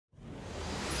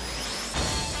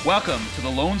Welcome to the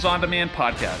Loans on Demand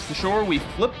podcast, the show where we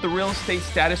flip the real estate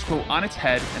status quo on its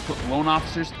head and put loan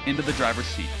officers into the driver's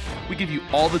seat. We give you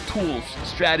all the tools,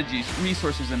 strategies,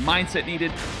 resources, and mindset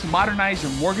needed to modernize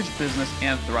your mortgage business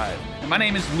and thrive. And my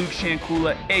name is Luke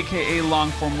Shankula, aka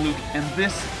Longform Luke, and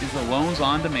this is the Loans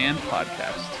on Demand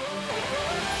podcast.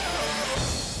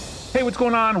 Hey, what's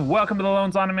going on? Welcome to the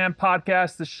Loans on Demand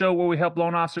podcast, the show where we help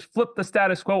loan officers flip the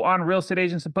status quo on real estate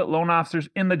agents and put loan officers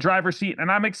in the driver's seat. And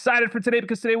I'm excited for today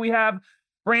because today we have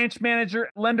branch manager,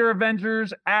 lender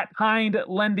Avengers at Fain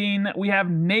Lending. We have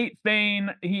Nate Fain.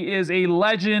 He is a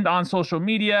legend on social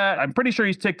media. I'm pretty sure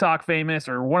he's TikTok famous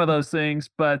or one of those things.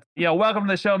 But yeah, welcome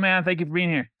to the show, man. Thank you for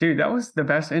being here. Dude, that was the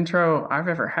best intro I've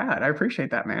ever had. I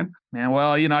appreciate that, man. Man,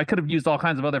 well, I could have used all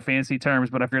kinds of other fancy terms,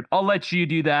 but I figured I'll let you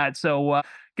do that. So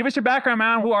give us your background,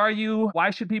 man. Who are you?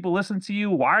 Why should people listen to you?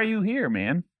 Why are you here,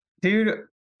 man? Dude,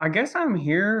 I guess I'm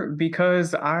here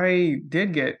because I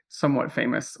did get somewhat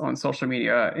famous on social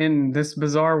media in this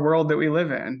bizarre world that we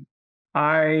live in.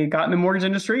 I got in the mortgage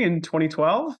industry in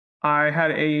 2012. I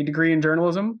had a degree in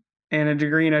journalism and a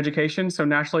degree in education. So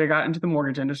naturally, I got into the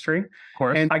mortgage industry. Of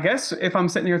course. And I guess if I'm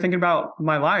sitting here thinking about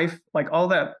my life, like all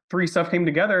that three stuff came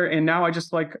together. And now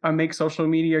I make social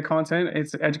media content.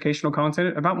 It's educational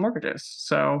content about mortgages.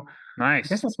 So nice. I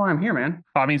guess that's why I'm here, man.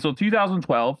 So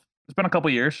 2012. It's been a couple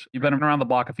of years. You've been around the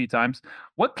block a few times.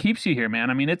 What keeps you here, man?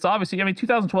 I mean, it's obviously,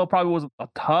 2012 probably was the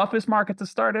toughest market to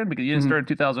start in because you didn't start in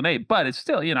 2008, but it's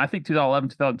still, I think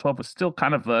 2011, 2012 was still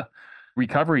kind of the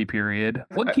recovery period.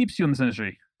 What keeps you in this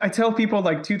industry? I tell people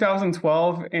like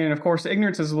 2012, and of course,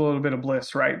 ignorance is a little bit of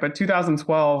bliss, right? But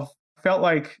 2012 felt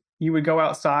like you would go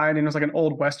outside and it was like an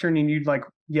old Western and you'd like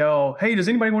yell, "Hey, does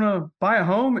anybody want to buy a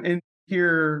home?" And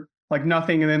hear like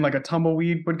nothing, and then like a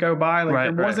tumbleweed would go by.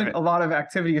 Like there wasn't a lot of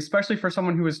activity, especially for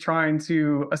someone who was trying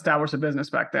to establish a business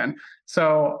back then.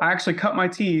 So I actually cut my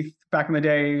teeth back in the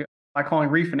day by calling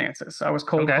refinances. I was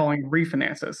cold calling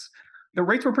refinances. The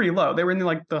rates were pretty low. They were in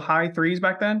like the high threes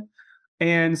back then.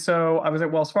 And so I was at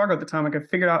Wells Fargo at the time. I could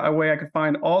figure out a way I could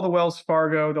find all the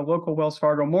local Wells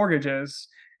Fargo mortgages.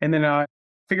 And then I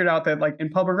figured out that like in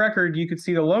public record, you could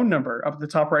see the loan number up at the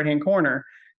top right-hand corner.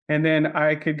 And then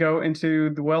I could go into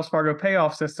the Wells Fargo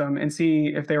payoff system and see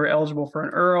if they were eligible for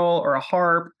an IRRRL or a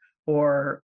HARP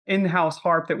or in-house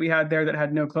HARP that we had there that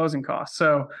had no closing costs.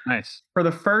 So nice. For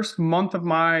the first month of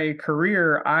my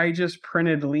career, I just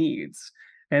printed leads.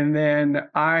 And then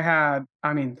I had,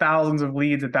 thousands of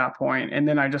leads at that point. And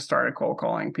then I just started cold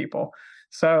calling people.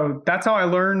 So that's how I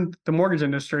learned the mortgage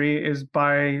industry, is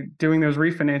by doing those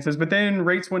refinances. But then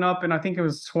rates went up, and I think it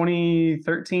was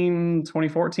 2013,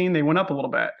 2014, they went up a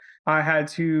little bit. I had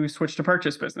to switch to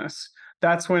purchase business.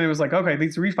 That's when it was like, okay,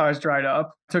 these refis dried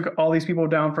up, took all these people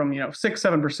down from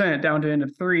 6-7% down to into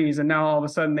threes. And now all of a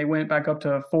sudden they went back up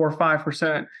to 4 or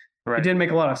 5%. Right. It didn't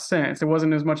make a lot of sense. It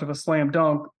wasn't as much of a slam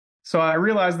dunk. So I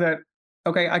realized that,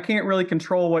 okay, I can't really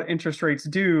control what interest rates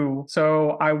do.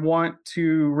 So I want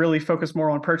to really focus more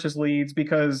on purchase leads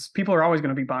because people are always going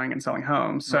to be buying and selling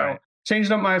homes. So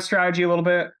changed up my strategy a little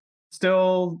bit.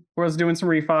 Still was doing some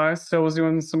refis, still was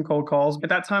doing some cold calls. At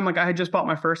that time, like I had just bought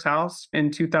my first house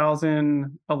in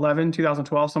 2011,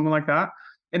 2012, something like that.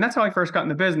 And that's how I first got in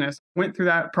the business. Went through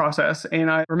that process. And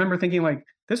I remember thinking like,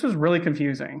 this was really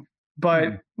confusing.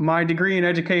 But my degree in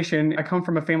education, I come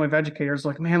from a family of educators.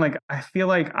 Like, man, like I feel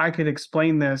like I could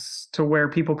explain this to where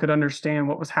people could understand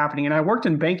what was happening. And I worked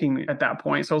in banking at that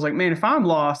point. So I was like, man, if I'm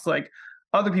lost, like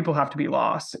other people have to be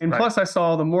lost. And plus I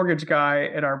saw the mortgage guy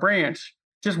at our branch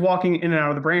just walking in and out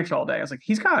of the branch all day. I was like,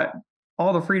 he's got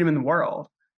all the freedom in the world.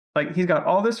 Like he's got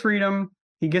all this freedom.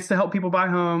 He gets to help people buy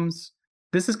homes.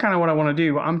 This is kind of what I want to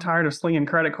do. I'm tired of slinging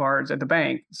credit cards at the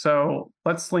bank. So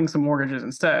let's sling some mortgages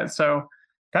instead. So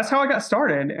that's how I got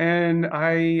started. And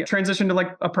I transitioned to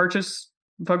like a purchase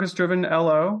focus driven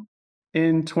LO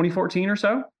in 2014 or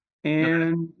so.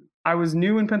 And I was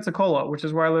new in Pensacola, which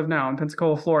is where I live now, in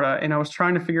Pensacola, Florida. And I was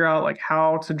trying to figure out like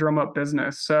how to drum up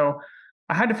business. So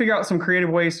I had to figure out some creative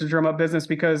ways to drum up business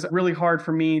because it's really hard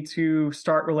for me to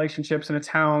start relationships in a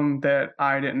town that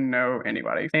I didn't know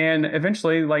anybody. And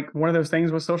eventually, like one of those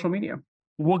things was social media.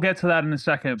 We'll get to that in a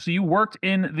second. So you worked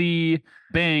in the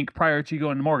bank prior to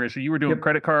going to mortgage. So you were doing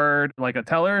credit card, like a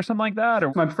teller or something like that?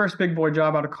 Or? My first big boy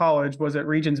job out of college was at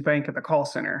Regions Bank at the call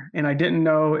center. And I didn't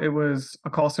know it was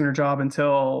a call center job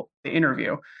until the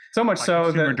interview. So much like so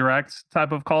that... Consumer direct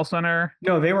type of call center?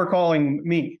 No, they were calling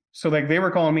me. So like they were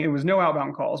calling me. It was no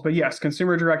outbound calls. But yes,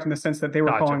 consumer direct in the sense that they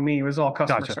were calling me. It was all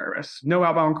customer service. No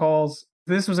outbound calls.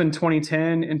 This was in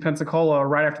 2010 in Pensacola,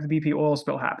 right after the BP oil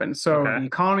spill happened. So the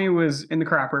economy was in the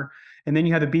crapper. And then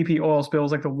you had the BP oil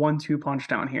spills, like the 1-2 punch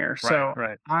down here. So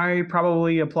Right. I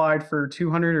probably applied for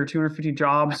 200 or 250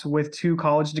 jobs with 2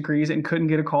 college degrees and couldn't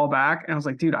get a call back. And I was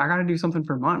like, dude, I got to do something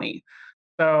for money.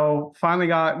 So finally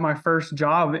got my first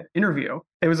job interview.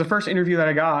 It was the first interview that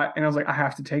I got. And I was like, I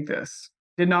have to take this.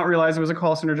 Did not realize it was a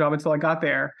call center job until I got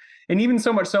there. And even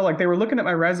so much so, like they were looking at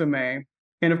my resume.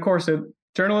 And of course,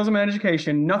 journalism and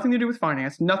education, nothing to do with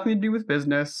finance, nothing to do with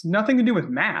business, nothing to do with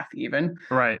math even.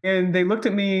 Right. And they looked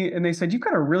at me and they said, you've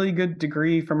got a really good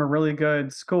degree from a really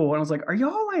good school. And I was like, are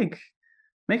y'all like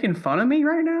making fun of me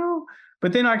right now?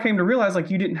 But then I came to realize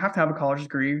like you didn't have to have a college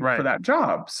degree for that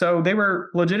job. So they were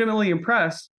legitimately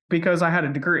impressed because I had a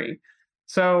degree.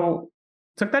 So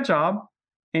took that job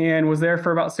and was there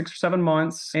for about 6 or 7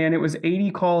 months. And it was 80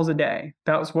 calls a day.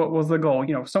 That was what was the goal.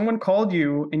 You know, if someone called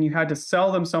you and you had to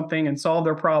sell them something and solve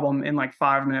their problem in like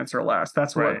 5 minutes or less.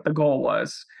 That's what the goal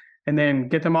was. And then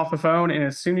get them off the phone. And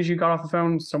as soon as you got off the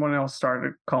phone, someone else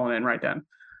started calling in right then.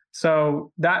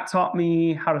 So that taught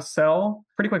me how to sell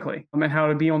pretty quickly. I mean, how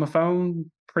to be on the phone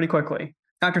pretty quickly.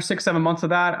 After 6, 7 months of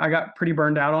that, I got pretty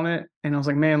burned out on it. And I was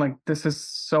like, man, like this is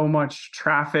so much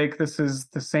traffic. This is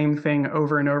the same thing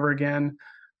over and over again.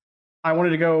 I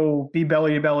wanted to go be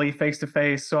belly to belly, face to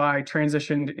face. So I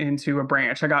transitioned into a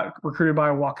branch. I got recruited by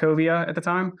Wachovia at the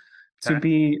time to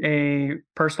be a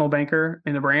personal banker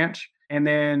in the branch. And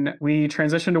then we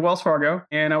transitioned to Wells Fargo,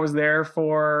 and I was there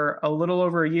for a little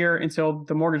over a year until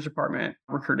the mortgage department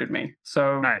recruited me.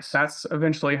 So that's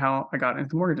eventually how I got into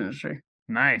the mortgage industry.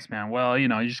 Nice, man. Well, you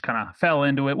know, you just kind of fell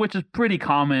into it, which is pretty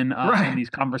common in these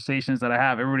conversations that I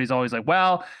have. Everybody's always like,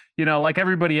 well, you know, like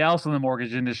everybody else in the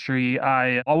mortgage industry,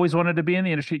 I always wanted to be in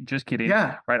the industry. Just kidding.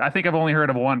 Yeah. Right. I think I've only heard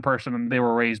of one person and they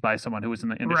were raised by someone who was in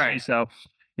the industry. So,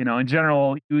 you know, in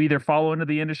general, you either follow into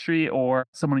the industry or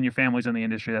someone in your family's in the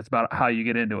industry. That's about how you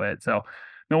get into it. So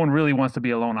no one really wants to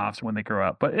be a loan officer when they grow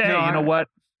up. But hey, you know what?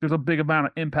 There's a big amount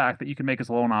of impact that you can make as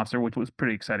a loan officer, which was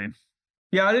pretty exciting.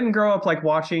 Yeah, I didn't grow up like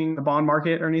watching the bond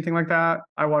market or anything like that.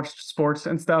 I watched sports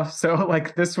and stuff. So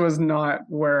like this was not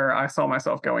where I saw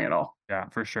myself going at all. Yeah,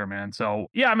 for sure, man. So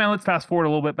yeah, man, let's fast forward a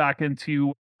little bit back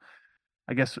into,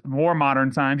 I guess, more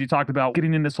modern times. You talked about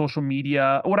getting into social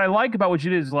media. What I like about what you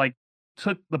did is like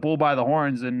took the bull by the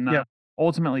horns and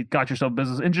ultimately got yourself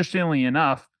business. Interestingly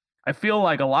enough, I feel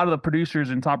like a lot of the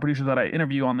producers and top producers that I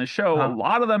interview on this show, a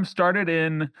lot of them started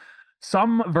in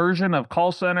some version of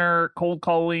call center, cold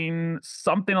calling,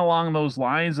 something along those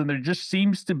lines. And there just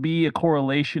seems to be a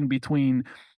correlation between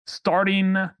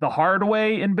starting the hard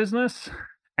way in business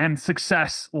and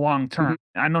success long term.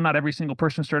 I know not every single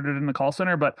person started in the call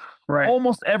center, but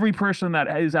almost every person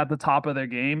that is at the top of their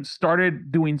game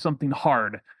started doing something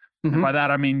hard. And by that,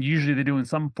 I mean, usually they're doing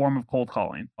some form of cold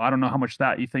calling. I don't know how much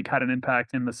that you think had an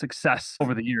impact in the success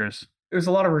over the years. There's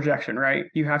a lot of rejection, right?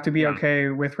 You have to be okay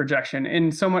with rejection.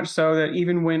 And so much so that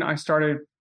even when I started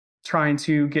trying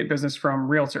to get business from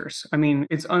realtors, I mean,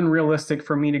 it's unrealistic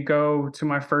for me to go to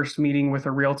my first meeting with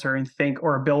a realtor and think,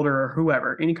 or a builder or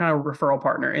whoever, any kind of referral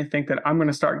partner, and think that I'm going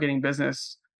to start getting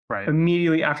business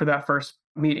immediately after that first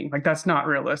meeting. Like that's not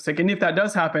realistic. And if that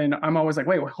does happen, I'm always like,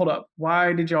 wait, hold up.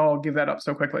 Why did y'all give that up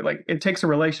so quickly? Like it takes a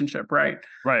relationship, right?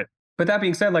 Right. But that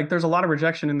being said, like there's a lot of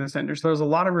rejection in this industry. There's a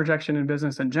lot of rejection in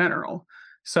business in general.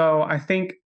 So I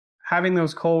think having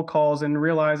those cold calls and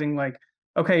realizing like,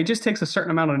 okay, it just takes a certain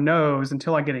amount of no's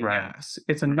until I get a yes.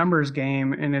 It's a numbers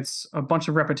game and it's a bunch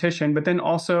of repetition, but then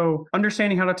also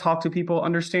understanding how to talk to people,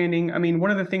 understanding, I mean, one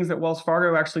of the things that Wells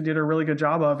Fargo actually did a really good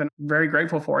job of, and I'm very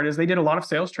grateful for it, is they did a lot of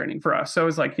sales training for us. So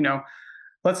it's like, you know,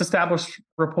 let's establish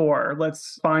rapport,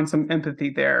 let's find some empathy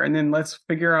there, and then let's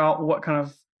figure out what kind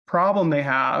of problem they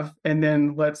have, and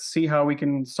then let's see how we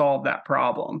can solve that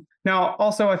problem. Now,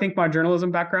 also, I think my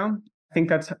journalism background, I think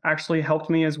that's actually helped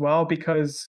me as well,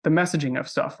 because the messaging of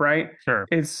stuff, right? Sure.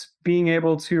 It's being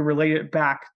able to relate it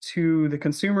back to the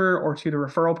consumer or to the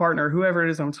referral partner, whoever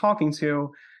it is I'm talking to.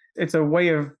 It's a way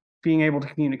of being able to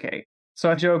communicate.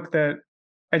 So I joke that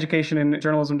education and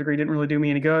journalism degree didn't really do me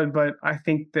any good, but I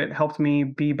think that helped me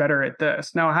be better at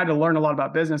this. Now, I had to learn a lot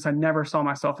about business. I never saw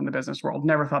myself in the business world.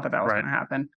 Never thought that was going to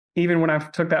happen. Even when I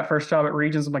took that first job at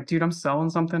Regions, I'm like, dude, I'm selling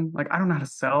something. Like, I don't know how to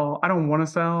sell. I don't want to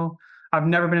sell. I've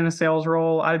never been in a sales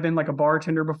role. I've been like a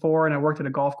bartender before, and I worked at a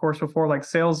golf course before. Like,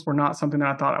 sales were not something that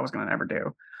I thought I was going to ever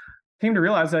do. Came to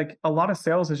realize like a lot of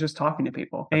sales is just talking to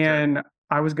people. And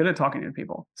I was good at talking to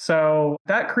people. So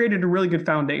that created a really good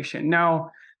foundation.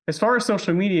 Now, as far as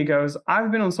social media goes,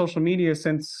 I've been on social media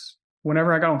since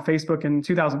whenever I got on Facebook in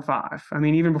 2005. I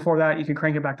mean, even before that, you can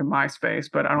crank it back to MySpace,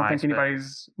 but I don't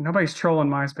think nobody's trolling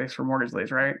MySpace for mortgage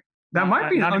leads, right? That might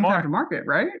be an untapped market,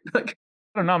 right? Like,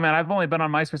 I don't know, man. I've only been on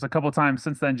MySpace a couple of times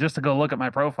since then just to go look at my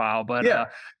profile, but Yeah.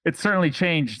 it's certainly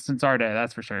changed since our day.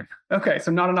 That's for sure. Okay,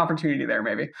 so not an opportunity there,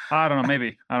 maybe. I don't know.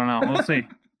 Maybe. I don't know. We'll see.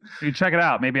 You check it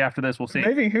out. Maybe after this, we'll see.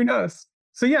 Maybe, who knows?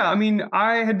 So yeah, I mean,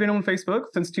 I had been on Facebook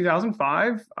since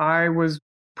 2005. I was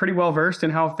pretty well versed in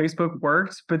how Facebook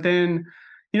works, but then,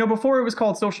 before it was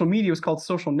called social media, it was called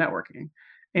social networking.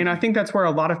 And I think that's where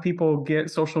a lot of people get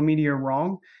social media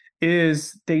wrong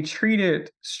is they treat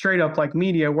it straight up like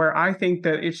media, where I think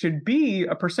that it should be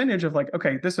a percentage of like,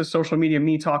 okay, this is social media,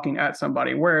 me talking at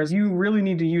somebody, whereas you really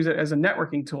need to use it as a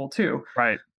networking tool too.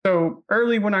 Right. So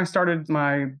early when I started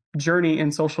my journey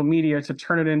in social media to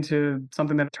turn it into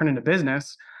something that turned into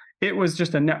business, it was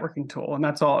just a networking tool, and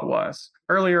that's all it was.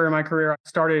 Earlier in my career, I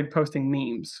started posting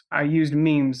memes. I used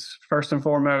memes first and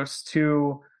foremost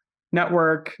to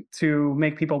network, to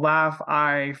make people laugh.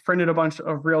 I friended a bunch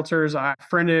of realtors. I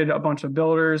friended a bunch of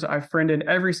builders. I friended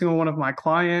every single one of my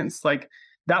clients. Like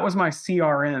that was my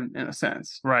CRM in a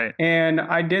sense. Right. And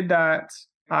I did that.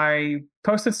 I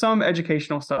posted some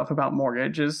educational stuff about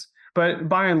mortgages, but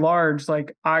by and large,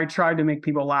 like I tried to make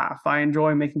people laugh. I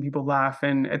enjoy making people laugh.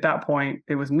 And at that point,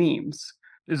 it was memes.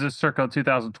 Is this circa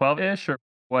 2012-ish or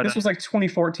what? This was like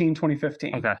 2014,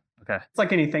 2015. Okay. Okay. It's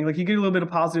like anything. Like you get a little bit of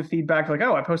positive feedback, like,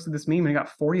 oh, I posted this meme and it got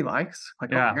 40 likes. Like,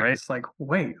 Yeah, oh my God. right. It's like,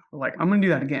 wait, like I'm gonna do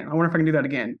that again. I wonder if I can do that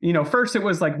again. First it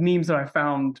was like memes that I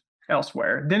found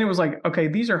elsewhere. Then it was like, okay,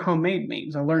 these are homemade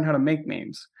memes. I learned how to make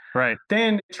memes. Right.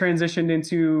 Then it transitioned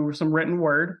into some written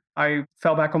word. I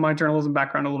fell back on my journalism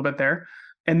background a little bit there.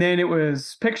 And then it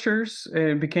was pictures.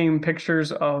 It became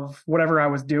pictures of whatever I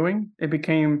was doing. It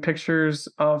became pictures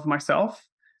of myself.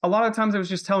 A lot of times it was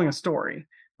just telling a story.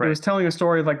 Right. It was telling a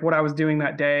story of like what I was doing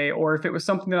that day, or if it was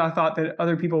something that I thought that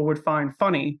other people would find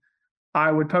funny,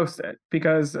 I would post it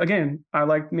because, again, I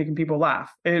like making people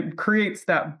laugh. It creates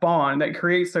that bond, that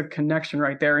creates a connection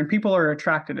right there, and people are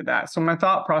attracted to that. So my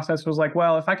thought process was like,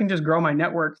 well, if I can just grow my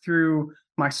network through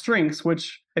my strengths,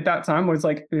 which at that time was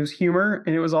like, it was humor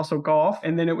and it was also golf.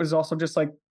 And then it was also just like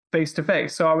face to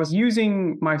face. So I was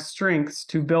using my strengths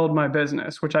to build my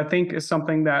business, which I think is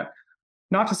something that,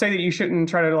 not to say that you shouldn't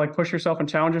try to like push yourself and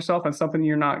challenge yourself on something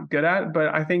you're not good at,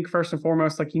 but I think first and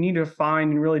foremost, like you need to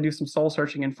find and really do some soul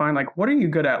searching and find like, what are you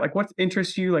good at? Like what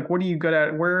interests you? Like, what are you good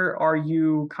at? Where are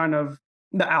you kind of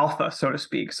the alpha, so to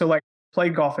speak? So like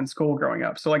played golf in school growing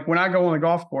up. So like when I go on the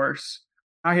golf course,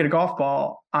 I hit a golf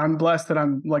ball. I'm blessed that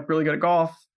I'm like really good at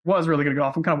golf, was really good at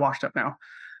golf. I'm kind of washed up now,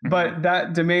 but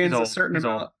that demands a certain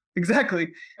amount. Exactly.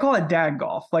 I call it dad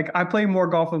golf. Like I play more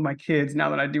golf with my kids now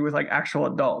than I do with like actual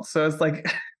adults. So it's like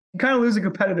you kind of lose a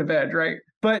competitive edge, right?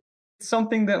 But it's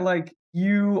something that like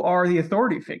you are the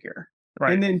authority figure.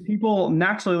 Right. And then people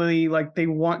naturally like they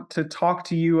want to talk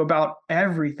to you about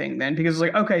everything then because it's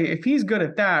like, okay, if he's good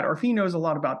at that or if he knows a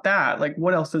lot about that, like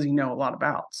what else does he know a lot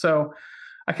about? So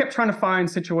I kept trying to find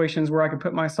situations where I could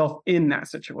put myself in that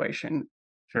situation.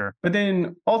 Sure. But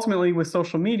then ultimately with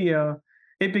social media,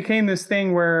 it became this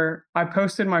thing where I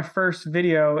posted my first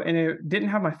video and it didn't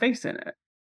have my face in it.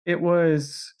 It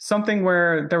was something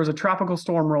where there was a tropical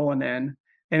storm rolling in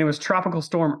and it was Tropical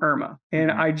Storm Irma. And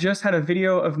I just had a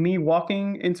video of me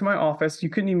walking into my office. You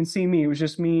couldn't even see me. It was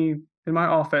just me in my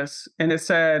office. And it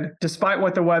said, despite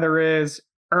what the weather is,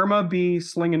 Irma be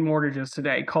slinging mortgages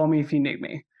today. Call me if you need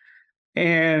me.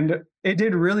 And it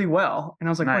did really well. And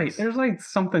I was like, wait, there's like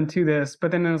something to this. But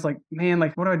then I was like, man,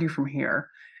 like, what do I do from here?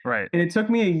 Right. And it took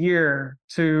me a year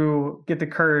to get the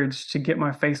courage to get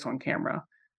my face on camera.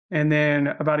 And then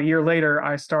about a year later,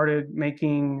 I started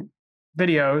making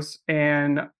videos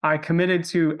and I committed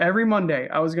to every Monday,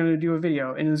 I was going to do a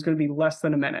video and it was going to be less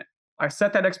than a minute. I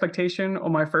set that expectation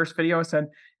on my first video. I said,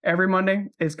 every Monday,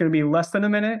 it's going to be less than a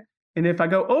minute. And if I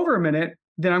go over a minute,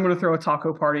 then I'm going to throw a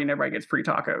taco party and everybody gets free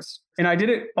tacos. And I did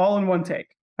it all in one take.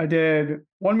 I did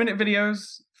 1 minute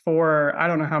videos for I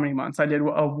don't know how many months. I did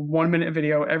a 1 minute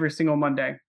video every single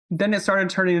Monday. Then it started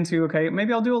turning into, okay,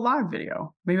 maybe I'll do a live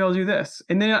video. Maybe I'll do this.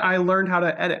 And then I learned how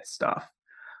to edit stuff.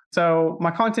 So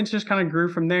my content just kind of grew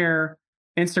from there.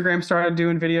 Instagram started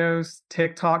doing videos.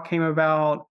 TikTok came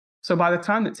about. So by the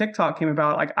time that TikTok came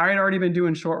about, like I had already been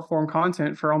doing short form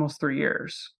content for almost 3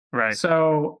 years. Right.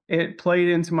 So it played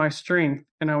into my strength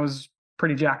and I was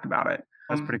pretty jacked about it.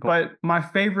 That's pretty cool. But my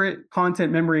favorite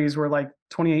content memories were like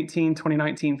 2018,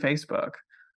 2019 Facebook.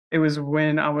 It was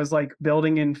when I was like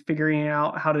building and figuring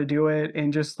out how to do it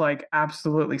and just like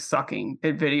absolutely sucking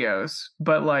at videos,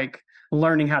 but like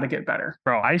learning how to get better.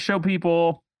 Bro, I show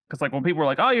people, because like when people are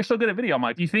like, oh, you're so good at video, I'm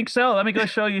like, you think so? Let me go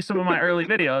show you some of my early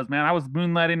videos, man. I was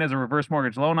moonlighting as a reverse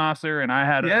mortgage loan officer and I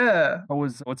had, I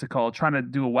was, what's it called? Trying to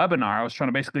do a webinar. I was trying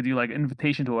to basically do like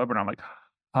invitation to a webinar. I'm like,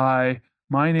 hi,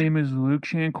 my name is Luke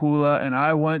Shankula, and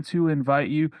I want to invite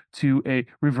you to a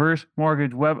reverse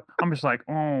mortgage web. I'm just like,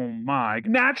 oh my.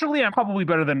 Naturally, I'm probably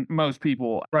better than most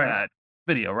people Right. at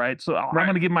video, right? So I'm Right.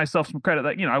 going to give myself some credit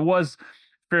that, I was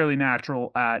fairly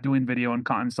natural at doing video and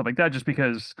content and stuff like that, just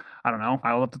because I don't know,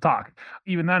 I love to talk.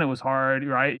 Even then, it was hard,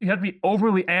 right? You have to be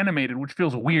overly animated, which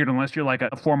feels weird unless you're like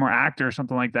a former actor or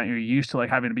something like that. And you're used to like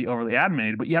having to be overly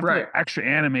animated, but you have to Right. be extra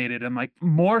animated and like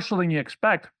more so than you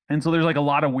expect. And so there's like a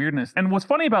lot of weirdness. And what's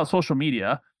funny about social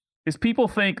media is people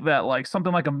think that like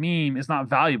something like a meme is not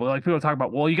valuable. Like people talk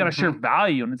about, well, you got to share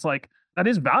value, and it's like, that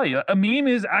is value. A meme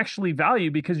is actually value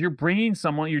because you're bringing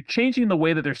someone, you're changing the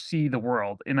way that they see the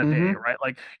world in a day, right?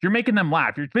 Like you're making them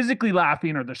laugh, you're physically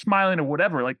laughing or they're smiling or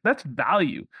whatever. Like that's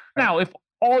value. Right. Now, if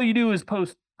all you do is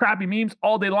post crappy memes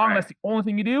all day long, that's the only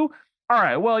thing you do. All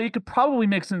right, well, you could probably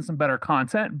mix in some better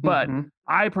content, but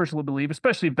I personally believe,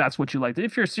 especially if that's what you like,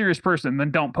 if you're a serious person,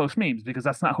 then don't post memes because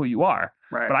that's not who you are.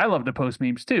 Right. But I love to post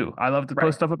memes too. I love to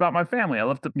post stuff about my family. I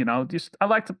love to, I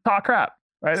like to talk crap.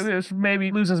 Right. This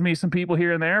maybe loses me some people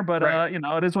here and there, but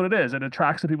it is what it is. It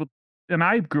attracts the people. And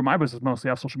I grew my business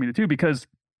mostly off social media too, because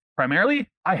primarily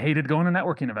I hated going to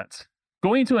networking events.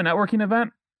 Going to a networking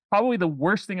event, probably the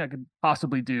worst thing I could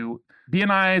possibly do.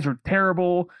 BNIs were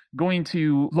terrible. Going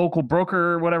to local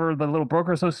broker, whatever, the little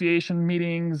broker association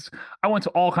meetings. I went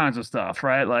to all kinds of stuff,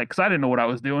 right? Like, because I didn't know what I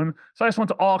was doing. So I just went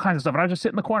to all kinds of stuff and I just sit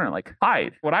in the corner and like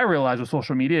hide. What I realized with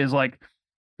social media is like,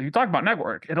 you talk about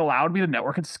network. It allowed me to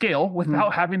network at scale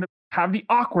without having to have the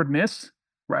awkwardness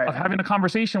of having a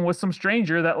conversation with some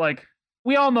stranger that like,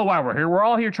 we all know why we're here. We're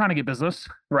all here trying to get business.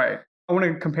 Right. I want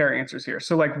to compare answers here.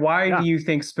 So like, why do you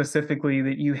think specifically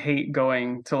that you hate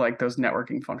going to like those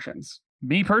networking functions?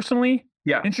 Me personally,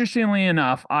 interestingly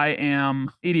enough, I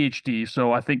am ADHD.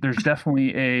 So I think there's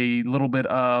definitely a little bit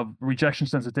of rejection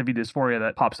sensitivity dysphoria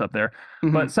that pops up there.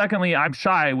 But secondly, I'm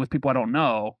shy with people I don't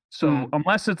know. So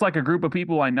unless it's like a group of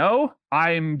people I know,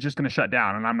 I'm just going to shut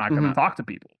down and I'm not going to talk to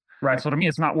people. Right. And so to me,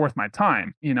 it's not worth my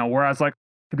time, whereas like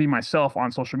to be myself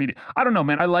on social media. I don't know,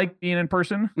 man. I like being in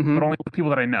person, but only with people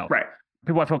that I know. Right.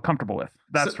 People I feel comfortable with.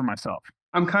 That's for myself.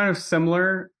 I'm kind of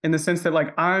similar in the sense that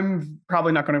like, I'm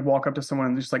probably not going to walk up to someone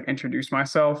and just like introduce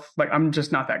myself. Like, I'm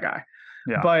just not that guy.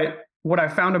 Yeah. But what I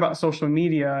found about social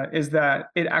media is that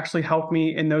it actually helped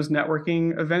me in those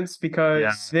networking events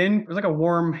because then it was like a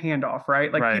warm handoff,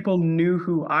 right? Like people knew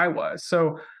who I was.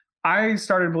 So I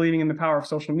started believing in the power of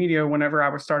social media whenever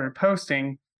I started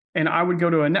posting, and I would go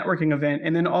to a networking event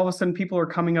and then all of a sudden people are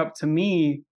coming up to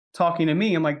me talking to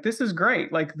me. I'm like, this is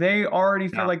great. Like they already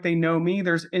feel like they know me.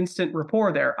 There's instant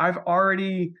rapport there. I've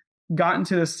already gotten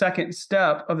to the second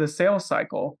step of the sales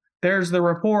cycle. There's the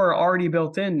rapport already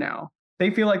built in now. They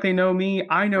feel like they know me.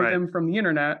 I know them from the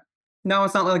internet. Now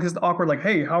it's not like this awkward, like,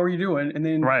 hey, how are you doing? And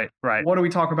then what do we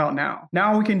talk about now?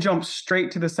 Now we can jump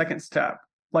straight to the second step.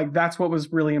 Like that's what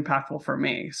was really impactful for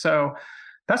me. So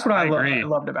that's what I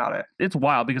loved about it. It's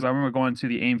wild because I remember going to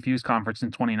the AIM Fuse conference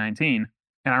in 2019.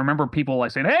 And I remember people like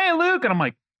saying, hey, Luke. And I'm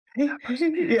like, hey,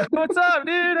 what's up,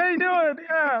 dude? How you doing?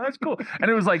 Yeah, that's cool.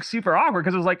 And it was like super awkward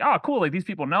because it was like, oh, cool. Like these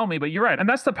people know me, but you're right. And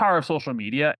that's the power of social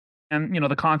media. And,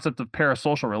 the concept of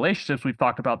parasocial relationships. We've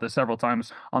talked about this several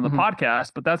times on the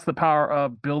podcast, but that's the power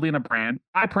of building a brand.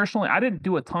 I didn't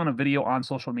do a ton of video on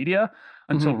social media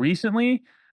until recently.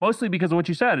 Mostly because of what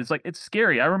you said. It's like, it's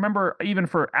scary. I remember even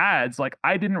for ads, like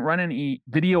I didn't run any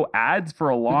video ads for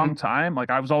a long time.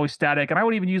 Like I was always static and I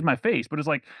would even use my face, but it's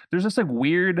like, there's this like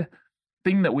weird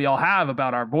thing that we all have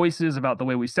about our voices, about the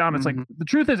way we sound. It's like, the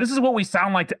truth is, this is what we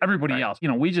sound like to everybody else.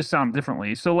 We just sound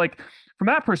differently. So like from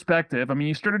that perspective, I mean,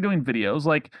 you started doing videos.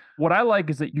 Like what I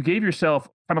like is that you gave yourself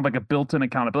kind of like a built-in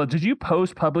accountability. Did you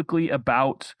post publicly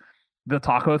about the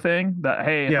taco thing that,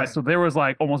 hey, so there was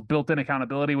like almost built-in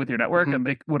accountability with your network and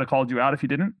they would have called you out if you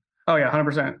didn't? Oh yeah,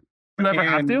 100%. You ever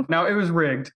have to? No, it was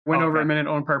rigged. Went over a minute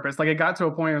on purpose. Like it got to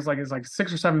a point, it was like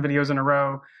 6 or 7 videos in a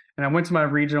row. And I went to my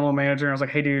regional manager and I was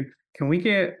like, hey dude, can we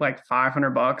get like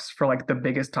 $500 for like the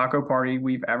biggest taco party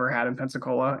we've ever had in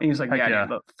Pensacola? And he's like, yeah,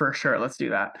 dude, look, for sure. Let's do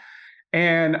that.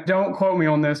 And don't quote me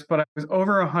on this, but it was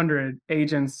over 100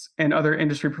 agents and other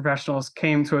industry professionals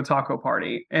came to a taco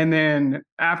party. And then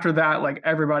after that, like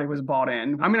everybody was bought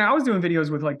in. I mean, I was doing videos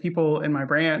with like people in my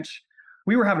branch.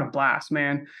 We were having a blast,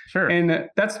 man. Sure. And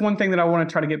that's one thing that I want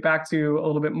to try to get back to a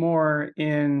little bit more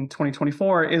in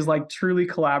 2024 is like truly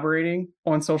collaborating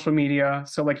on social media.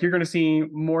 So like you're going to see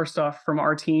more stuff from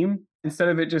our team instead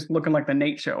of it just looking like the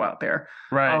Nate show out there.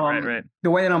 Right. The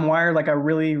way that I'm wired, like I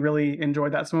really, really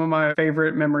enjoyed that. Some of my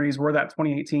favorite memories were that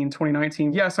 2018,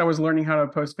 2019. Yes, I was learning how to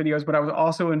post videos, but I was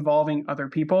also involving other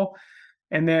people.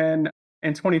 And then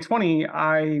in 2020,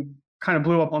 I kind of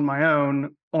blew up on my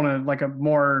own on a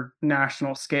more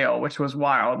national scale, which was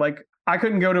wild. Like I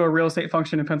couldn't go to a real estate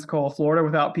function in Pensacola, Florida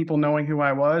without people knowing who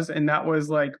I was. And that was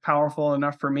like powerful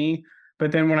enough for me.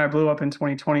 But then when I blew up in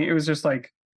 2020, it was just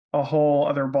like a whole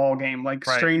other ball game, like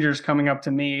strangers coming up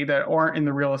to me that aren't in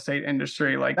the real estate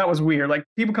industry. Like that was weird. Like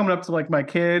people coming up to like my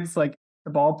kids, like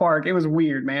the ballpark. It was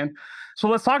weird, man. So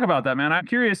let's talk about that, man. I'm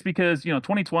curious because,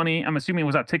 2020, I'm assuming,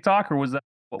 was that TikTok or was that?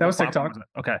 That was TikTok.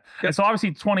 Okay. Yep. And so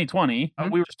obviously 2020,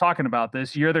 we were just talking about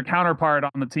this. You're their counterpart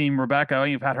on the team, Rebecca.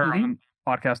 You've had her on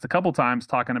podcast a couple times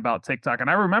talking about TikTok. And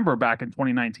I remember back in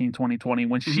 2019, 2020,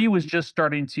 when she was just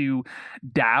starting to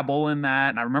dabble in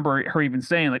that. And I remember her even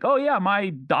saying like, oh yeah,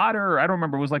 my daughter, I don't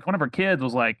remember, it was like one of her kids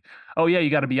was like, oh yeah, you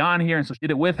got to be on here. And so she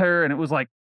did it with her. And it was like,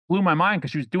 blew my mind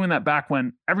because she was doing that back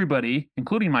when everybody,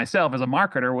 including myself as a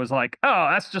marketer, was like, oh,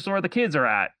 that's just where the kids are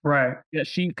at. Right. Yeah,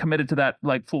 she committed to that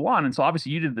like full on. And so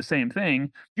obviously you did the same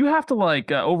thing. You have to like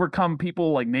overcome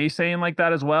people like naysaying like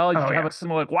that as well. You have a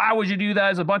similar like, why would you do that?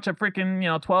 There's a bunch of freaking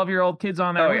 12-year-old kids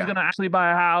on there. Who's gonna actually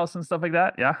buy a house and stuff like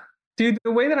that? Yeah. Dude,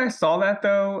 the way that I saw that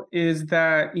though is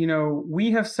that, we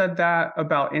have said that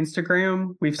about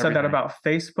Instagram. We've said that about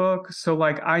Facebook. So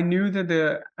like I knew that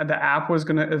the app was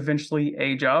going to eventually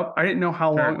age up. I didn't know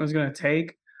how long it was going to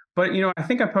take. But, I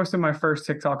think I posted my first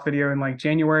TikTok video in like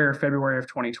January or February of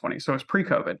 2020. So it was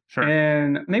pre-COVID. Sure.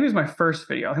 And maybe it was my first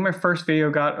video. I think my first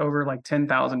video got over like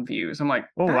 10,000 views. I'm like,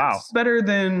 oh, that's better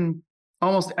than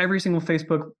almost every single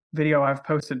Facebook video I've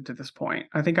posted to this point.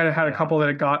 I think I had a couple that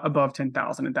had got above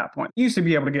 10,000 at that point. You used to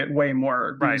be able to get way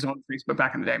more views on Facebook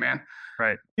back in the day, man.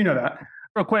 Right. You know that.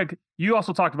 Real quick, you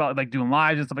also talked about like doing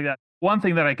lives and stuff like that. One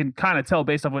thing that I can kind of tell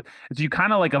based off what is you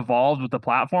kind of like evolved with the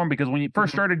platform, because when you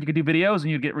first started, you could do videos and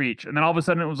you'd get reach. And then all of a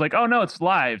sudden it was like, oh no, it's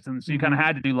lives. And so you kind of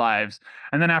had to do lives.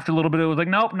 And then after a little bit, it was like,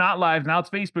 nope, not lives. Now it's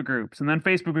Facebook groups. And then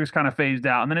Facebook groups kind of phased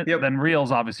out. And then then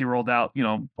Reels obviously rolled out,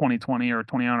 2020 or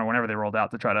 21 or whenever they rolled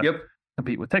out to try to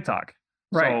compete with TikTok.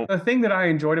 Right. So, the thing that I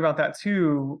enjoyed about that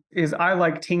too is I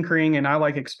like tinkering and I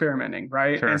like experimenting,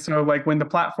 right? Sure. And so like when the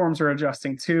platforms are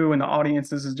adjusting too and the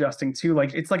audience is adjusting too,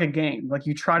 like it's like a game. Like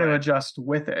you try to adjust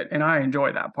with it. And I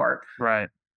enjoy that part. Right.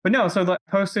 But no, so I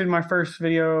posted my first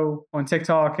video on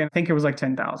TikTok and I think it was like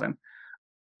 10,000.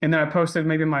 And then I posted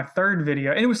maybe my third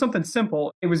video and it was something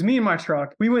simple. It was me in my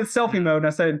truck. We went selfie mode and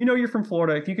I said, you're from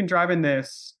Florida. If you can drive in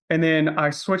this. And then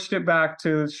I switched it back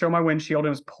to show my windshield. It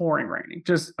was pouring raining,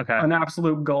 just an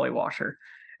absolute gully washer.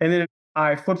 And then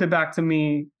I flipped it back to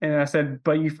me and I said,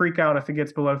 but you freak out if it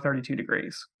gets below 32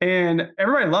 degrees. And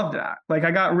everybody loved that. Like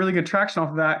I got really good traction off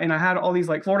of that. And I had all these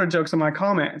like Florida jokes in my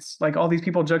comments, like all these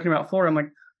people joking about Florida. I'm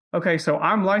like, okay, so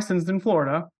I'm licensed in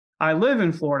Florida. I live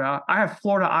in Florida. I have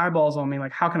Florida eyeballs on me.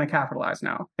 Like, how can I capitalize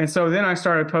now? And so then I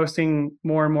started posting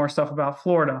more and more stuff about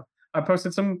Florida. I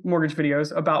posted some mortgage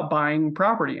videos about buying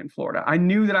property in Florida. I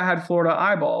knew that I had Florida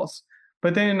eyeballs,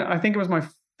 but then I think it was my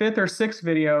fifth or sixth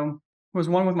video was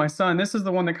one with my son. This is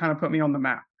the one that kind of put me on the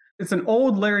map. It's an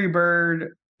old Larry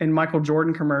Bird and Michael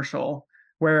Jordan commercial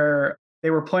where they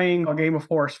were playing a game of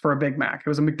horse for a Big Mac. It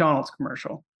was a McDonald's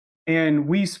commercial. And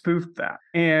we spoofed that.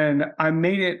 And I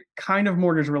made it kind of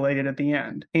mortgage related at the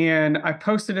end. And I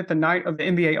posted it the night of the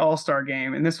NBA All-Star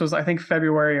game. And this was, I think,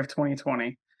 February of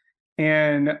 2020.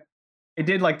 And it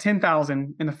did like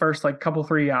 10,000 in the first like couple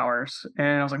 3 hours.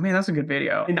 And I was like, man, that's a good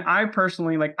video. And I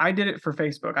personally, like I did it for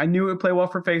Facebook. I knew it would play well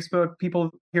for Facebook. People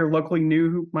here locally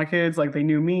knew my kids, like they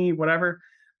knew me, whatever.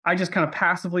 I just kind of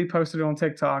passively posted it on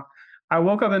TikTok. I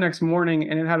woke up the next morning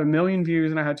and it had 1 million views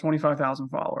and I had 25,000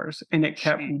 followers and it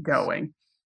kept going.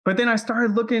 But then I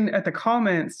started looking at the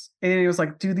comments and it was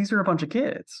like, dude, these are a bunch of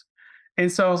kids. And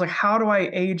so I was like, how do I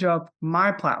age up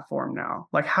my platform now?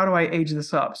 Like, how do I age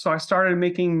this up? So I started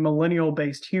making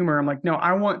millennial-based humor. I'm like, no,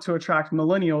 I want to attract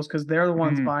millennials because they're the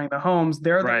ones buying the homes.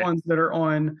 They're the ones that are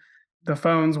on the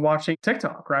phones watching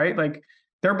TikTok, right? Like,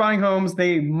 they're buying homes.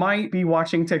 They might be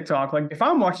watching TikTok. Like, if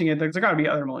I'm watching it, there's got to be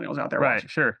other millennials out there watching.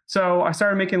 Sure. So I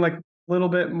started making like a little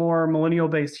bit more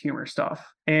millennial-based humor stuff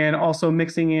and also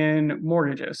mixing in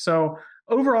mortgages. So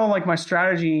overall, like my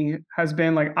strategy has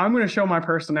been like, I'm going to show my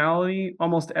personality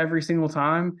almost every single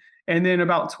time. And then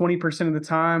about 20% of the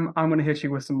time, I'm going to hit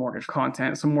you with some mortgage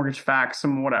content, some mortgage facts,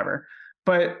 some whatever.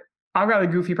 But I've got a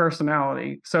goofy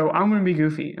personality. So I'm going to be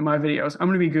goofy in my videos. I'm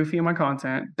going to be goofy in my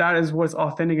content. That is what's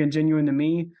authentic and genuine to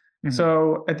me. Mm-hmm.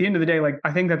 So at the end of the day, like,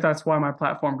 I think that that's why my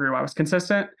platform grew. I was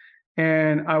consistent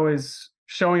and I was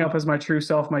showing up as my true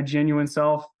self, my genuine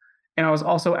self. And I was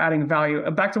also adding value.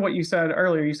 Back to what you said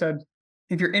earlier, you said,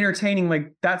 if you're entertaining,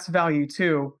 like that's value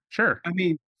too. Sure. I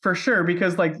mean, for sure,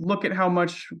 because like, look at how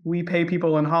much we pay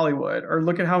people in Hollywood, or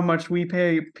look at how much we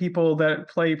pay people that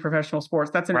play professional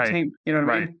sports. That's entertainment. You know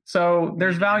what I mean? So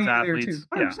there's value there too.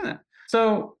 100%.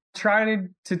 So tried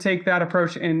to take that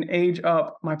approach and age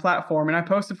up my platform. And I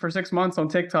posted for 6 months on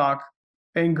TikTok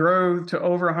and grow to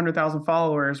over 100,000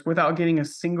 followers without getting a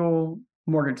single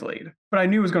mortgage lead. But I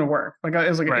knew it was going to work. Like I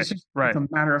was like, Right. it's just Right. it's a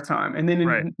matter of time. And then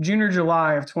Right. in June or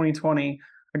July of 2020,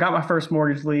 I got my first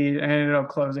mortgage lead and I ended up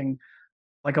closing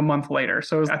like a month later.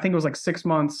 So I think it was like 6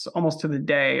 months almost to the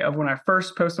day of when I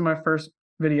first posted my first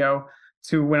video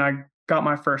to when I got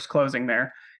my first closing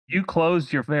there. You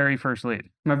closed your very first lead.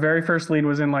 My very first lead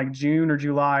was in like June or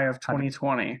July of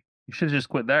 2020. You should have just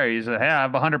quit there. You said, hey, I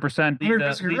have 100%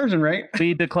 100% conversion rate.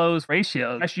 Lead to close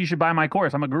ratio. Actually, you should buy my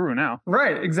course. I'm a guru now.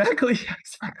 Right, exactly.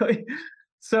 Exactly.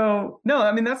 So, no,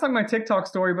 I mean, that's like my TikTok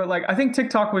story, but like, I think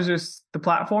TikTok was just the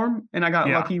platform and I got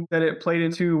lucky that it played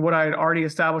into what I had already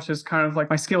established as kind of like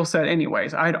my skill set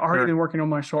anyways. I had already been working on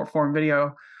my short form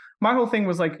video. My whole thing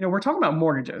was like, we're talking about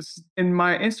mortgages and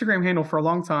my Instagram handle for a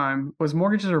long time was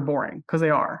mortgages are boring because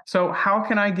they are. So how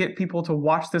can I get people to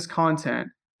watch this content?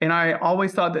 And I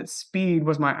always thought that speed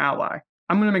was my ally.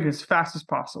 I'm going to make it as fast as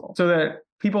possible so that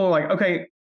people are like, okay,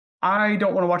 I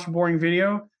don't want to watch a boring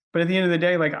video, but at the end of the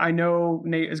day, like I know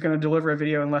Nate is going to deliver a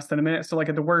video in less than a minute. So like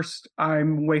at the worst,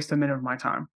 I'm wasting a minute of my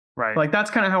time. Right. Like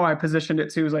that's kind of how I positioned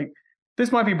it too. Is like,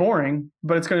 this might be boring,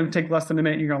 but it's going to take less than a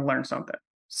minute. You're going to learn something.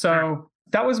 So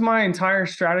that was my entire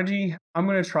strategy. I'm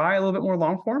going to try a little bit more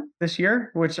long form this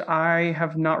year, which I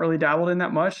have not really dabbled in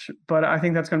that much, but I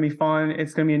think that's going to be fun.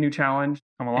 It's going to be a new challenge.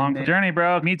 Come along the journey,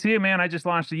 bro. Me too, man. I just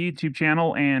launched a YouTube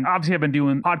channel and obviously I've been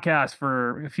doing podcasts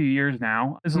for a few years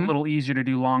now. It's a little easier to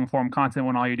do long form content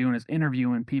when all you're doing is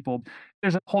interviewing people.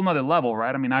 There's a whole nother level,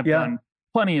 right? I mean, I've done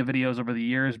plenty of videos over the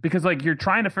years because like you're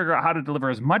trying to figure out how to deliver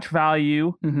as much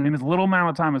value in as little amount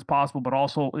of time as possible, but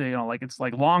also, like it's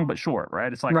like long but short,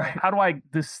 right? It's like, how do I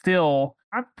distill?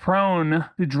 I'm prone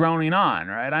to droning on,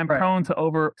 right? I'm prone to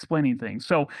over explaining things.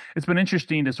 So it's been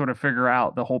interesting to sort of figure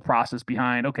out the whole process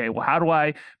behind, okay, well, how do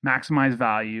I maximize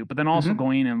value? But then also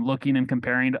going and looking and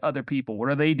comparing to other people. What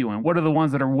are they doing? What are the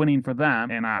ones that are winning for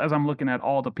them? And as I'm looking at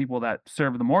all the people that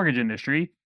serve the mortgage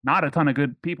industry, not a ton of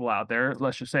good people out there,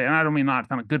 let's just say, and I don't mean not a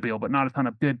ton of good people, but not a ton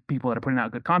of good people that are putting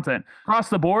out good content. Across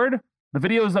the board, the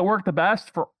videos that work the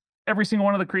best for every single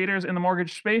one of the creators in the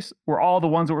mortgage space were all the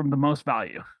ones that were the most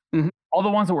value. All the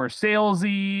ones that were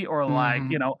salesy or like,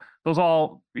 those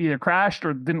all either crashed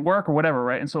or didn't work or whatever,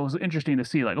 right? And so it was interesting to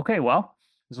see like, okay, well,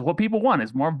 this is what people want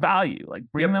is more value, like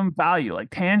bring them value, like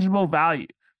tangible value,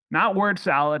 not word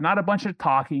salad, not a bunch of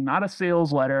talking, not a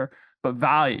sales letter, but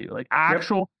value, like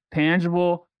actual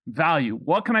tangible value.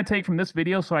 What can I take from this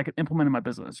video so I can implement in my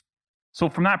business? So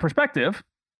from that perspective,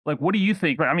 like, what do you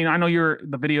think? I mean, I know you're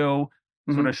the video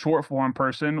sort of short form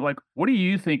person. Like, what do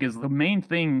you think is the main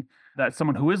thing that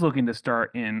someone who is looking to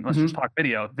start in, let's just talk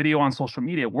video on social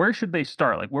media, where should they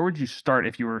start? Like, where would you start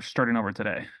if you were starting over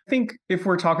today? I think if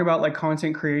we're talking about like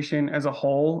content creation as a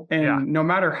whole, and no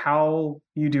matter how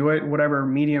you do it, whatever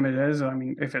medium it is, I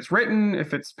mean, if it's written,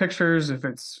 if it's pictures, if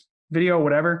it's video,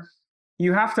 whatever,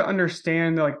 you have to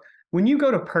understand like when you go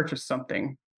to purchase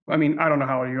something, I mean, I don't know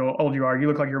how old you are. You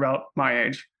look like you're about my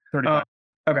age. 35.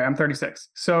 Okay, I'm 36.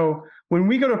 So when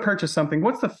we go to purchase something,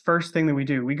 what's the first thing that we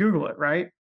do? We Google it, right?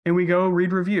 And we go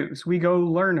read reviews. We go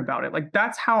learn about it. Like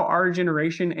that's how our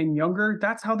generation and younger,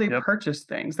 that's how they purchase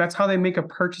things. That's how they make a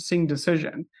purchasing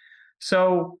decision.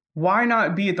 So why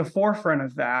not be at the forefront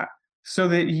of that so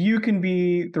that you can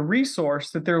be the resource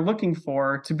that they're looking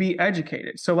for to be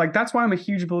educated? So like, that's why I'm a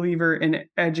huge believer in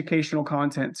educational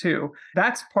content too.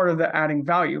 That's part of the adding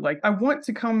value. Like I want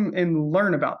to come and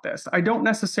learn about this. I don't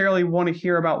necessarily want to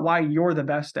hear about why you're the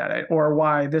best at it or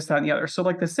why this, that, and the other. So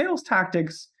like the sales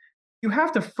tactics, you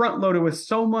have to front load it with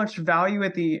so much value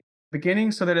at the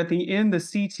beginning so that at the end, the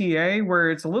CTA, where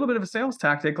it's a little bit of a sales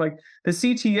tactic, like the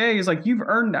CTA is like, you've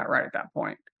earned that right at that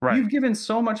point. Right. You've given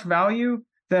so much value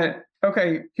that,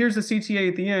 okay, here's the CTA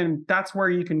at the end. That's where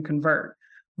you can convert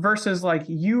versus like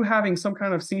you having some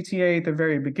kind of CTA at the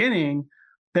very beginning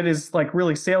that is like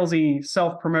really salesy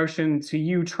self-promotion to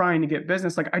you trying to get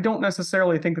business. Like, I don't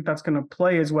necessarily think that that's going to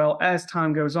play as well as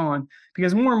time goes on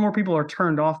because more and more people are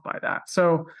turned off by that.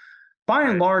 So by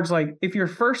and large, like if you're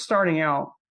first starting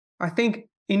out, I think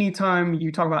anytime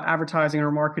you talk about advertising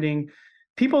or marketing,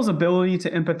 people's ability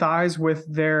to empathize with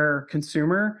their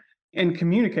consumer and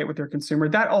communicate with their consumer,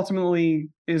 that ultimately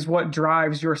is what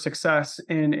drives your success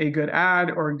in a good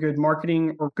ad or good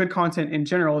marketing or good content in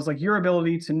general, is like your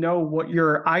ability to know what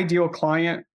your ideal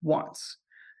client wants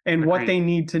and what they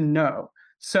need to know.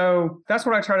 So that's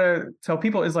what I try to tell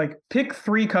people is like, pick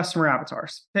 3 customer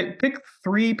avatars. Pick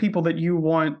 3 people that you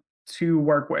want to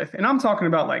work with. And I'm talking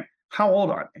about like, how old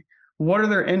are they? What are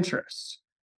their interests?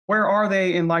 Where are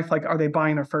they in life? Like, are they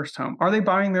buying their first home? Are they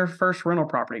buying their first rental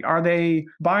property? Are they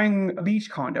buying a beach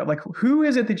condo? Like, who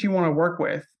is it that you want to work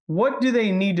with? What do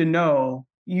they need to know?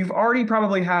 You've already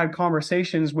probably had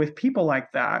conversations with people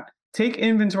like that. Take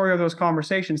inventory of those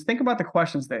conversations. Think about the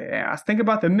questions they ask. Think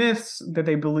about the myths that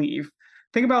they believe.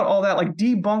 Think about all that, like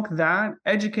debunk that,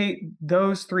 educate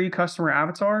those 3 customer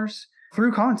avatars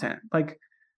through content. Like,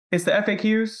 it's the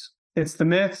FAQs, it's the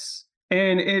myths,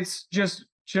 and it's just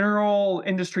general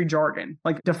industry jargon.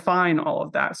 Like, define all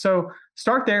of that. So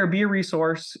start there, be a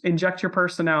resource, inject your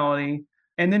personality,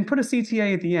 and then put a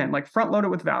CTA at the end. Like, front load it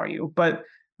with value. But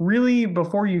really,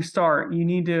 before you start, you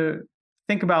need to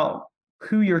think about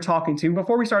who you're talking to.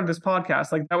 Before we started this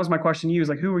podcast, like, that was my question to you, is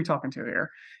like, who are we talking to here?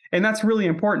 And that's really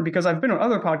important, because I've been on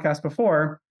other podcasts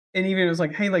before, and even it was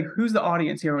like, hey, like, who's the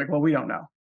audience here? Like, well, we don't know.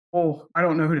 Oh, I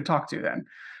don't know who to talk to then.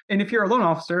 And if you're a loan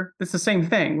officer, it's the same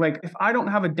thing. Like, if I don't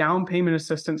have a down payment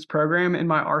assistance program in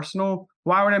my arsenal,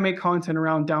 why would I make content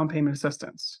around down payment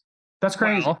assistance? That's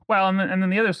crazy. Well, and then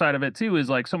the other side of it too is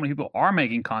like, so many people are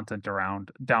making content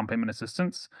around down payment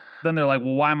assistance. Then they're like,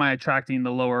 well, why am I attracting the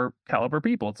lower caliber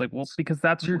people? It's like, well, because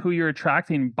that's who you're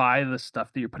attracting by the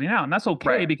stuff that you're putting out. And that's okay,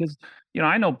 Right. because,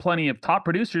 I know plenty of top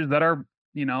producers that are,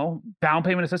 down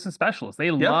payment assistance specialists.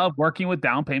 They love working with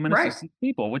down payment assistance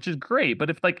people, which is great. But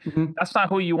if like, that's not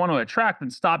who you want to attract, then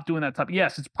stop doing that type.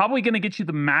 Yes, it's probably going to get you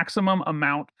the maximum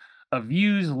amount of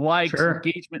views, likes,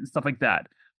 engagement, and stuff like that.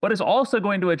 But it's also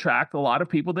going to attract a lot of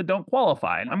people that don't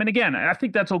qualify. I mean, again, I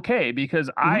think that's okay, because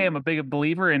I am a big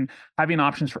believer in having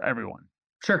options for everyone.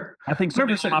 Sure. I think some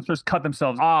officers cut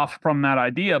themselves off from that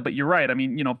idea, but you're right. I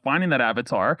mean, finding that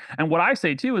avatar. And what I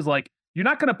say too is like, you're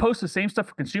not going to post the same stuff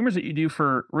for consumers that you do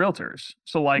for realtors.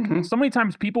 So like, so many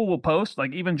times people will post,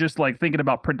 like, even just like thinking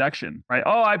about production, right?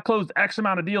 Oh, I closed X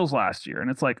amount of deals last year.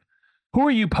 And it's like, who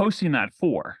are you posting that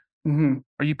for?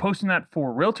 Are you posting that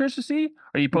for realtors to see?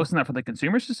 Are you posting that for the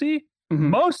consumers to see?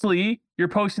 Mostly, you're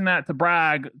posting that to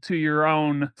brag to your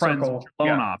own friends,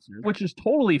 loan officers, which is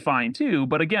totally fine too.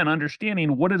 But again,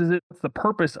 understanding what is it, what's the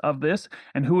purpose of this,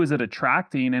 and who is it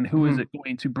attracting, and who is it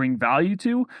going to bring value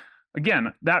to?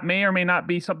 Again, that may or may not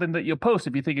be something that you'll post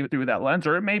if you think of it through that lens,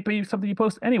 or it may be something you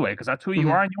post anyway, because that's who you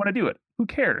are and you want to do it. Who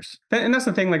cares? And that's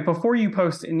the thing, like, before you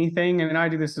post anything, and I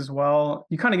do this as well,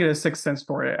 you kind of get a sixth sense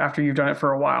for it after you've done it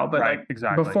for a while. But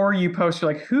like, before you post,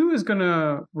 you're like, who is going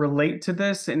to relate to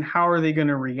this and how are they going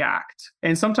to react?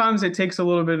 And sometimes it takes a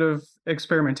little bit of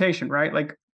experimentation, right?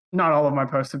 Like, not all of my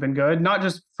posts have been good, not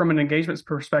just from an engagement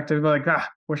perspective, but like,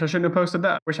 wish I shouldn't have posted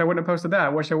that. Wish I wouldn't have posted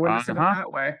that. Wish I wouldn't have said it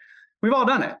that way. We've all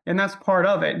done it, and that's part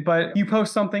of it. But you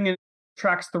post something and it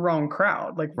attracts the wrong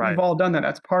crowd. Like, we've all done that.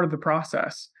 That's part of the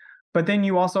process. But then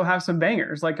you also have some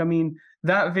bangers. Like, I mean,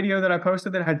 that video that I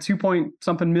posted that had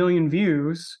 2-point-something million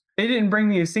views, it didn't bring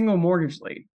me a single mortgage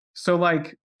lead. So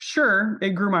like, sure,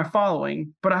 it grew my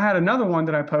following, but I had another one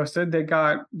that I posted that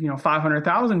got,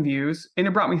 500,000 views, and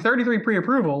it brought me 33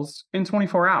 pre-approvals in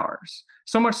 24 hours.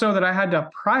 So much so that I had to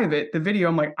private the video.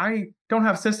 I'm like, I don't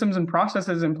have systems and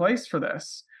processes in place for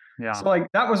this. Yeah. So like,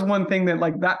 that was one thing that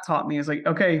like that taught me, is like,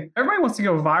 okay, everybody wants to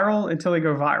go viral until they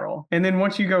go viral. And then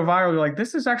once you go viral, you're like,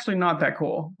 this is actually not that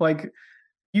cool. Like,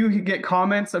 you get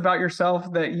comments about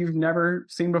yourself that you've never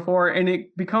seen before, and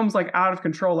it becomes like out of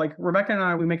control. Like, Rebecca and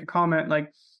I, we make a comment,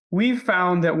 like, we've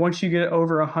found that once you get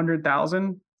over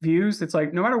 100,000 views, it's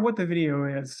like, no matter what the video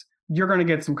is, you're going to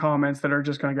get some comments that are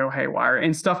just going to go haywire,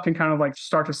 and stuff can kind of like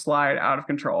start to slide out of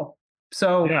control.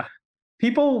 So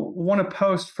people want to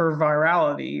post for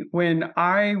virality, when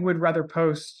I would rather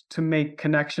post to make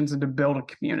connections and to build a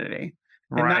community.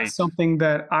 And that's something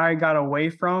that I got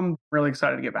away from. Really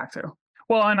excited to get back to.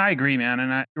 Well, and I agree, man.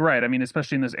 And you're right. I mean,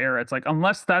 especially in this era, it's like,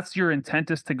 unless that's your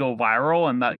intent, is to go viral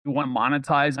and that you want to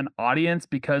monetize an audience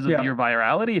because of your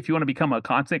virality, if you want to become a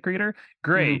content creator,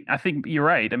 great. I think you're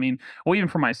right. I mean, well, even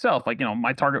for myself, like,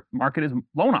 my target market is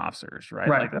loan officers, right?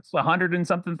 Like, that's 100 and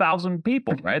something thousand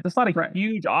people, right? That's not a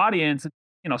huge audience,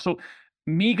 so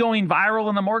me going viral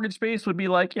in the mortgage space would be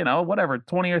like, whatever,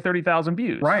 20 or 30,000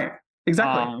 views. Right.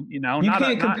 Exactly. You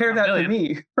can't compare that to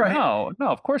me. Right. No,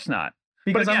 of course not.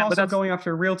 Because I'm also going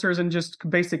after realtors and just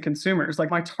basic consumers.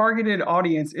 Like, my targeted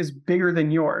audience is bigger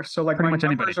than yours. So like, my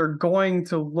numbers are going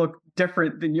to look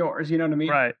different than yours. You know what I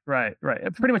mean? Right.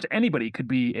 Pretty much anybody could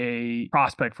be a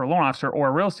prospect for a loan officer or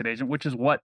a real estate agent, which is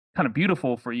what kind of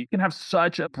beautiful for you. You can have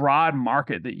such a broad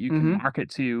market that you can market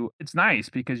to. It's nice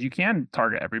because you can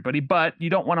target everybody, but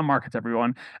you don't want to market to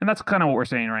everyone. And that's kind of what we're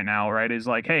saying right now, right? Is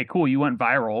like, hey, cool, you went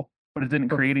viral, but it didn't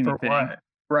create anything.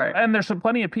 Right. And there's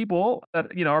plenty of people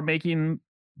that, are making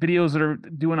videos that are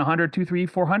doing 100, 2, 3,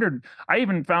 400. I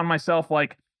even found myself,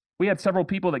 like, we had several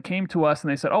people that came to us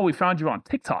and they said, oh, we found you on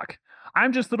TikTok.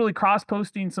 I'm just literally cross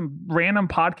posting some random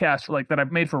podcast like that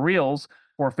I've made for Reels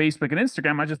or Facebook and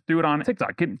Instagram. I just threw it on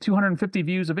TikTok, getting 250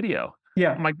 views a video.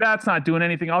 Yeah. I'm like, that's not doing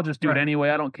anything. I'll just do it anyway.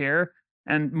 I don't care.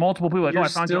 And multiple people are like, You're I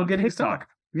found you still on getting TikTok. stuck.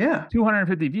 Yeah.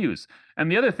 250 views.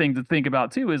 And the other thing to think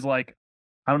about too is like,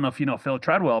 I don't know if you know Phil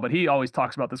Treadwell, but he always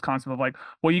talks about this concept of like,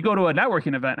 well, you go to a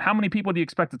networking event, how many people do you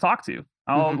expect to talk to?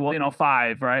 Oh, well,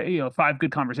 5, right? 5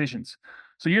 good conversations.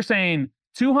 So you're saying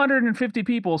 250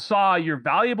 people saw your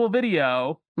valuable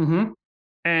video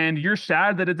and you're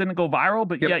sad that it didn't go viral,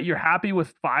 but yet you're happy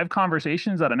with 5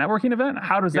 conversations at a networking event?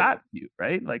 How does that you,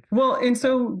 right? Like, well, and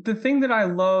so the thing that I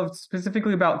loved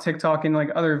specifically about TikTok and like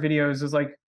other videos is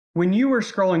like, when you were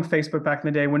scrolling Facebook back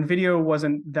in the day, when video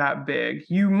wasn't that big,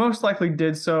 you most likely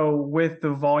did so with the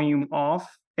volume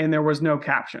off and there was no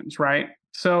captions, right?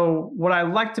 So what I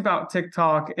liked about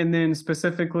TikTok, and then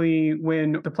specifically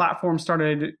when the platform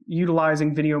started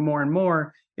utilizing video more and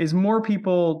more, is more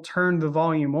people turned the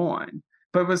volume on.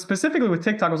 But specifically with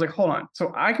TikTok, I was like, hold on.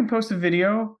 So I can post a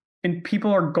video and people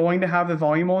are going to have the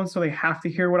volume on, so they have to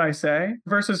hear what I say,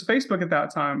 versus Facebook at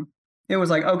that time. It was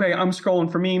like, okay, I'm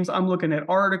scrolling for memes. I'm looking at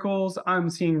articles. I'm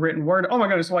seeing written word. Oh my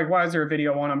goodness, like, why is there a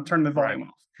video on? I'm turning the volume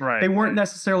off. Right. They weren't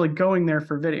necessarily going there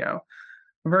for video.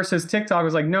 Versus TikTok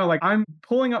was like, no, like I'm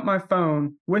pulling up my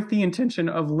phone with the intention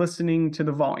of listening to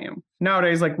the volume.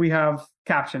 Nowadays, like we have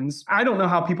captions. I don't know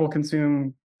how people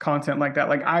consume content like that.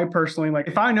 Like I personally, like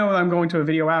if I know that I'm going to a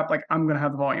video app, like I'm going to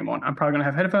have the volume on. I'm probably going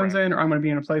to have headphones in, or I'm going to be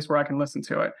in a place where I can listen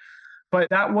to it. But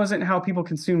that wasn't how people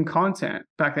consume content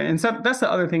back then. And so that's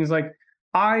the other thing is like,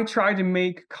 I tried to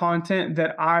make content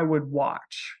that I would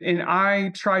watch, and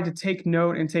I tried to take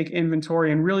note and take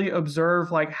inventory and really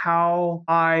observe like how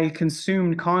I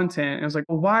consumed content. And I was like,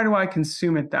 well, why do I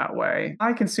consume it that way?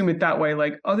 I consume it that way.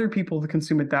 Like other people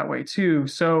consume it that way too.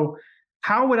 So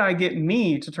how would I get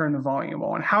me to turn the volume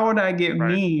on? How would I get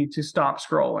me to stop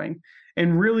scrolling?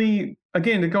 And really,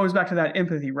 again, it goes back to that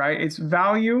empathy, right? It's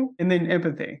value and then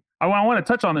empathy. I want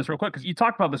to touch on this real quick because you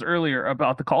talked about this earlier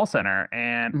about the call center.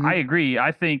 And I agree.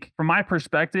 I think from my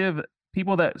perspective,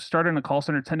 people that start in a call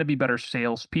center tend to be better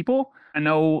salespeople. I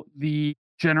know the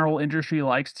general industry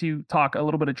likes to talk a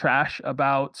little bit of trash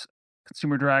about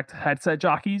consumer direct headset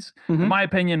jockeys. In my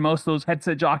opinion, most of those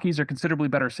headset jockeys are considerably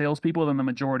better salespeople than the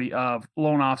majority of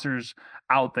loan officers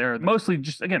out there. Mostly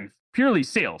just, again, purely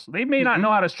sales. They may not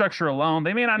know how to structure a loan.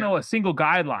 They may not know a single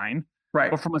guideline. Right.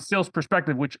 But from a sales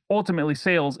perspective, which ultimately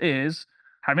sales is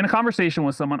having a conversation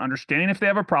with someone, understanding if they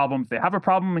have a problem. If they have a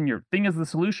problem and your thing is the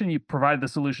solution, you provide the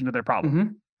solution to their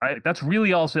problem. Right? That's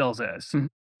really all sales is.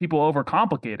 People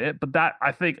overcomplicate it, but that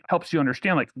I think helps you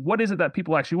understand like what is it that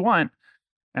people actually want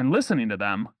and listening to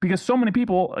them. Because so many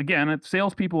people, again, it's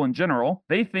salespeople in general,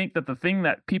 they think that the thing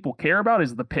that people care about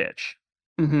is the pitch.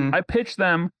 I pitch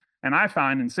them. And I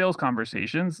find in sales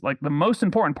conversations, like the most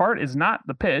important part is not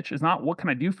the pitch, is not what can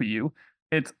I do for you?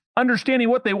 It's understanding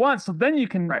what they want. So then you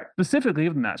can specifically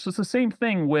give them that. So it's the same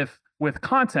thing with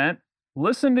content.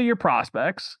 Listen to your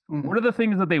prospects. What are the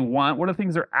things that they want? What are the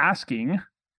things they're asking?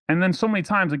 And then so many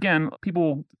times, again,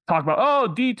 people talk about,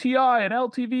 oh, DTI and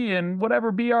LTV and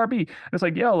whatever BRB. And it's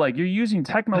like, yo, like you're using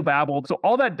technobabble. So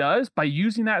all that does by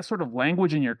using that sort of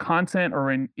language in your content or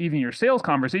in even your sales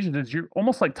conversations is you're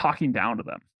almost like talking down to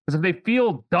them. Because if they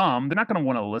feel dumb, they're not going to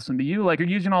want to listen to you. Like you're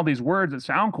using all these words that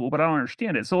sound cool, but I don't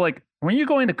understand it. So like when you're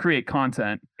going to create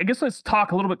content, I guess let's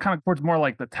talk a little bit kind of towards more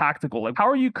like the tactical. Like how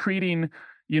are you creating,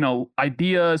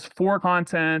 ideas for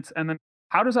content? And then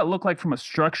how does that look like from a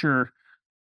structure,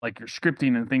 like your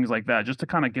scripting and things like that, just to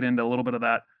kind of get into a little bit of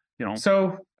that,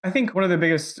 So I think one of the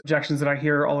biggest objections that I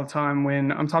hear all the time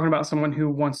when I'm talking about someone who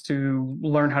wants to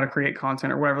learn how to create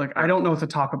content or whatever, like I don't know what to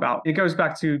talk about. It goes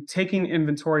back to taking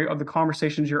inventory of the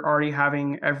conversations you're already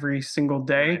having every single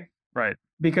day. Right.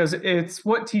 Because it's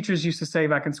what teachers used to say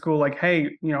back in school, like,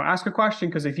 hey, ask a question,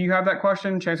 because if you have that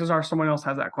question, chances are someone else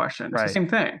has that question. It's the same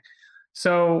thing.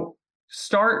 So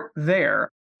start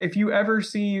there. If you ever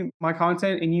see my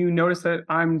content and you notice that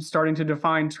I'm starting to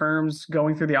define terms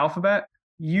going through the alphabet,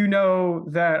 you know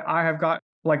that I have got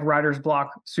like writer's block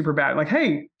super bad. Like,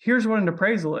 hey, here's what an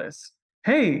appraisal is.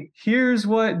 Hey, here's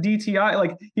what DTI,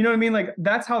 like, you know what I mean? Like,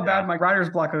 that's how bad my writer's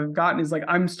block have gotten, is like,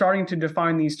 I'm starting to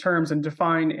define these terms and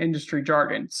define industry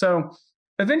jargon. So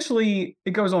eventually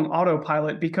it goes on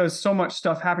autopilot because so much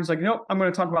stuff happens. Like, nope, I'm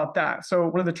going to talk about that. So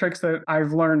one of the tricks that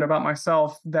I've learned about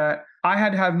myself, that I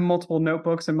had to have multiple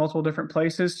notebooks in multiple different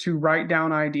places to write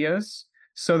down ideas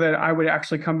so that I would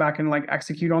actually come back and like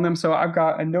execute on them. So I've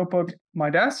got a notebook on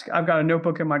my desk, I've got a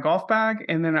notebook in my golf bag,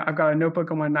 and then I've got a notebook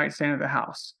on my nightstand at the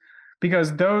house,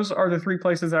 because those are the 3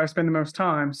 places that I spend the most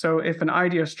time. So if an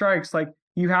idea strikes, like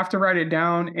you have to write it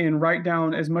down and write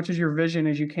down as much as your vision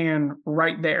as you can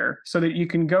right there so that you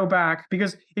can go back.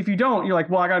 Because if you don't, you're like,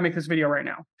 well, I got to make this video right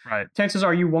now. Right. Chances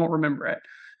are you won't remember it.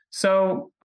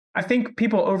 So I think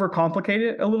people overcomplicate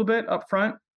it a little bit up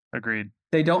front. Agreed.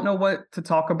 They don't know what to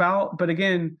talk about. But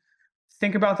again,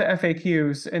 think about the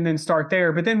FAQs and then start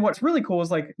there. But then what's really cool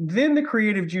is like, then the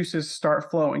creative juices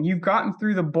start flowing. You've gotten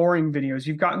through the boring videos.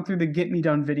 You've gotten through the get me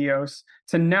done videos.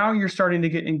 So now you're starting to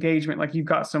get engagement. Like you've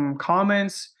got some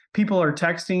comments. People are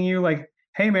texting you like,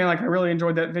 hey man, like I really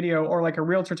enjoyed that video. Or like a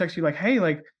realtor texts you like, hey,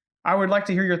 like I would like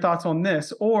to hear your thoughts on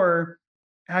this. Or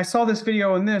I saw this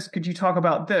video on this. Could you talk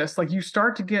about this? Like you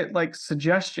start to get like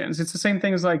suggestions. It's the same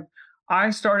thing as like, I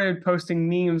started posting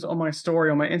memes on my story,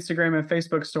 on my Instagram and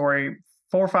Facebook story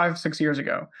 4, 5, 6 years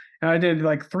ago. And I did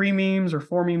like 3 memes or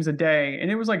 4 memes a day. And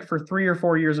it was like for 3 or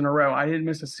 4 years in a row. I didn't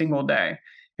miss a single day.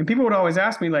 And people would always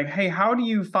ask me like, hey, how do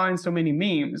you find so many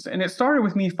memes? And it started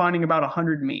with me finding about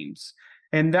 100 memes.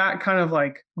 And that kind of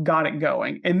like got it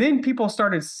going. And then people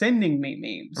started sending me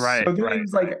memes. Right. So then it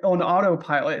was like on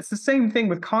autopilot. It's the same thing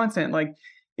with content. Like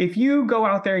if you go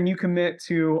out there and you commit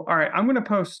to, all right, I'm going to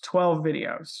post 12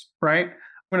 videos, right?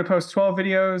 I'm going to post 12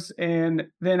 videos. And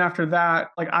then after that,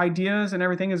 like ideas and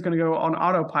everything is going to go on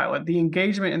autopilot. The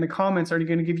engagement in the comments are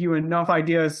going to give you enough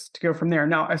ideas to go from there.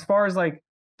 Now, as far as like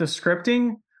the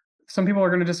scripting, some people are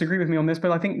going to disagree with me on this,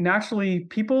 but I think naturally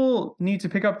people need to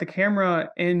pick up the camera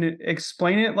and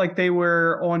explain it like they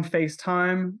were on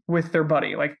FaceTime with their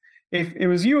buddy. Like if it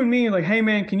was you and me, like, hey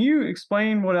man, can you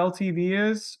explain what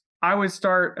LTV is? I would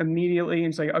start immediately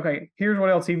and say, okay, here's what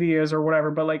LTV is or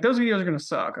whatever. But like those videos are going to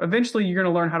suck. Eventually you're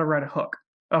going to learn how to write a hook.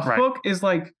 Hook is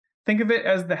like, think of it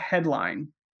as the headline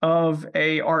of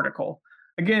a article.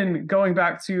 Again, going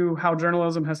back to how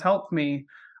journalism has helped me,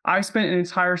 I spent an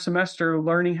entire semester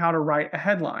learning how to write a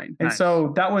headline. And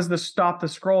so that was the stop the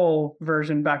scroll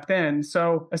version back then.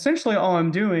 So essentially all I'm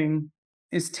doing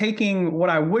is taking what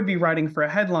I would be writing for a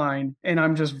headline and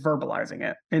I'm just verbalizing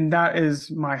it. And that is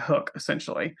my hook,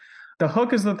 essentially. The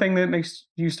hook is the thing that makes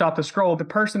you stop the scroll. The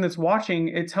person that's watching,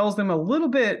 it tells them a little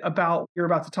bit about what you're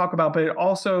about to talk about, but it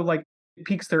also like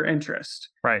piques their interest.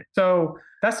 Right. So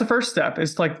that's the first step,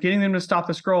 is like getting them to stop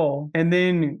the scroll. And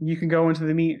then you can go into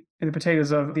the meat and the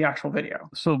potatoes of the actual video.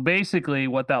 So basically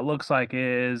what that looks like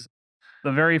is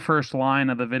the very first line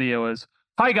of the video is,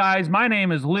 hi guys, my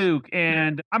name is Luke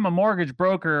and I'm a mortgage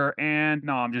broker. And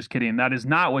no, I'm just kidding. That is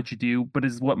not what you do, but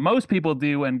is what most people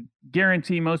do, and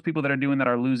guarantee most people that are doing that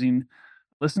are losing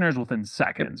listeners within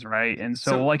seconds, right? And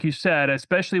so like you said,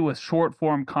 especially with short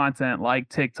form content like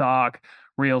TikTok,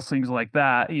 Reels, things like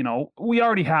that, you know, we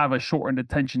already have a shortened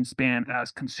attention span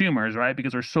as consumers, right?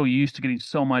 Because we're so used to getting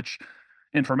so much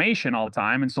information all the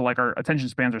time. And so like our attention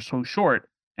spans are so short.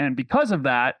 And because of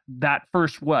that, that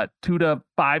first 2 to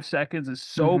 5 seconds is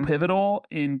so pivotal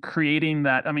in creating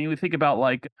that. I mean, we think about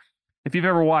like, if you've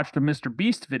ever watched a Mr.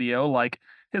 Beast video, like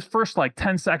his first like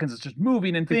 10 seconds is just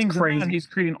moving and things, and he's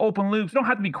creating open loops. You don't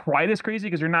have to be quite as crazy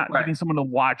because you're not getting someone to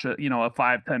watch a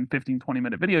 5, 10, 15,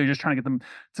 20-minute video. You're just trying to get them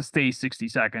to stay 60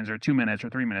 seconds or 2 minutes or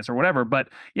 3 minutes or whatever. But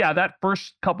yeah, that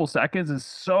first couple seconds is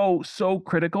so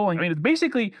critical. I mean, it's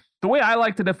basically, the way I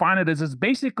like to define it is it's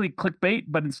basically clickbait,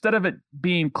 but instead of it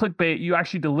being clickbait, you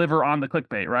actually deliver on the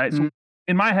clickbait, right? So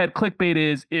in my head, clickbait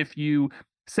is if you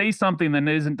say something that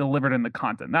isn't delivered in the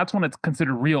content. That's when it's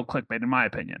considered real clickbait, in my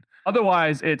opinion.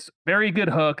 Otherwise, it's very good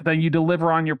hook. Then you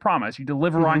deliver on your promise. You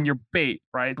deliver on your bait,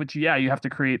 right? But you have to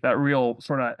create that real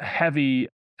sort of heavy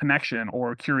connection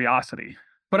or curiosity.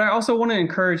 But I also want to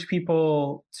encourage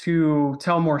people to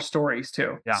tell more stories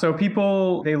too. Yeah. So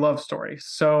people, they love stories.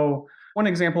 So one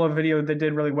example of a video that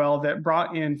did really well, that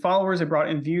brought in followers, it brought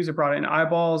in views, it brought in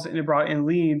eyeballs, and it brought in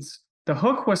leads. The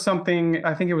hook was something,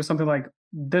 I think it was something like,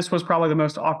 this was probably the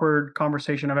most awkward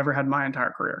conversation I've ever had in my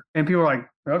entire career. And people were like,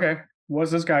 okay, what's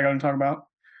this guy going to talk about?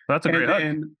 That's a great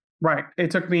hook. Right.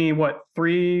 It took me,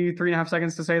 3.5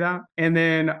 seconds to say that. And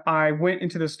then I went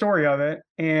into the story of it.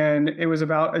 And it was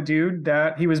about a dude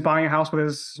that he was buying a house with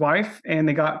his wife. And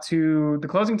they got to the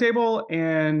closing table,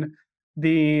 and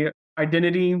the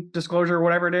identity disclosure,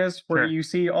 whatever it is, where you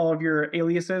see all of your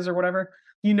aliases or whatever.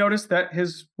 He noticed that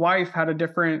his wife had a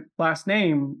different last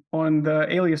name on the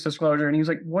alias disclosure. And he was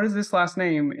like, what is this last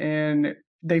name? And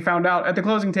they found out at the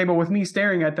closing table with me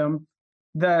staring at them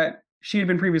that she had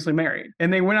been previously married.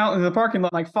 And they went out into the parking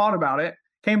lot, like fought about it,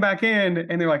 came back in,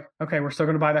 and they're like, okay, we're still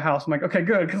going to buy the house. I'm like, okay,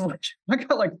 good. Cause like, I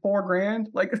got like $4,000,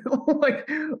 like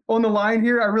on the line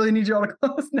here. I really need you all to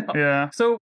close now. Yeah.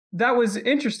 So that was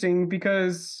interesting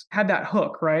because I had that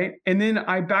hook, right? And then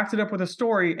I backed it up with a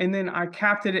story, and then I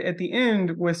capped it at the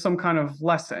end with some kind of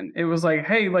lesson. It was like,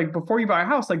 hey, like before you buy a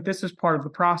house, like this is part of the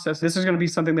process. This is going to be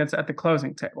something that's at the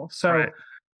closing table. So Right.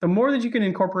 the more that you can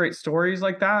incorporate stories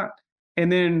like that and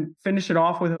then finish it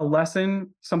off with a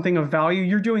lesson, something of value,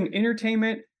 you're doing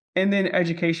entertainment and then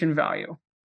education value.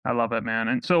 I love it, man.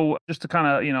 And so just to kind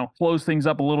of, close things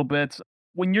up a little bit,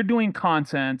 when you're doing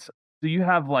content, do you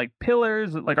have like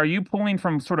pillars? Like, are you pulling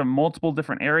from sort of multiple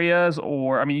different areas?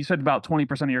 Or, I mean, you said about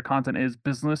 20% of your content is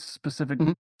business specific,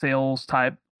 Mhm. sales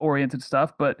type oriented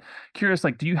stuff, but curious,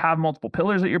 like, do you have multiple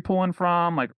pillars that you're pulling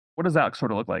from? Like, what does that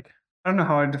sort of look like? I don't know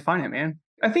how to define it, man.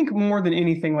 I think more than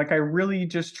anything, like I really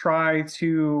just try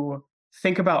to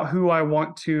think about who I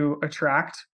want to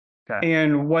attract Okay.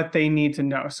 and what they need to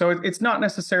know. So it's not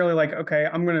necessarily like, okay,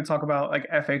 I'm going to talk about like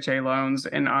FHA loans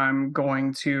and I'm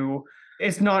going to,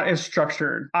 it's not as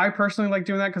structured. I personally like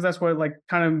doing that because that's what like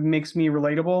kind of makes me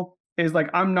relatable is like,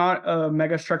 I'm not a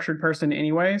mega structured person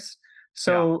anyways. Yeah.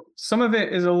 So some of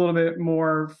it is a little bit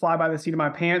more fly by the seat of my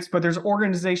pants, but there's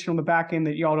organization on the back end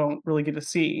that y'all don't really get to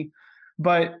see.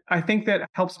 But I think that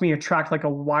helps me attract like a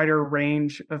wider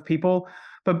range of people.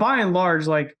 But by and large,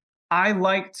 like I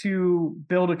like to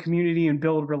build a community and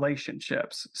build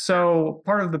relationships. So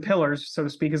part of the pillars, so to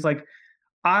speak, is like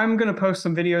I'm going to post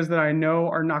some videos that I know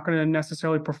are not going to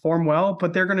necessarily perform well,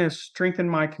 but they're going to strengthen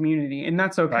my community. And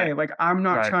that's Right. okay. Like I'm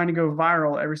not Right. trying to go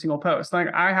viral every single post. Like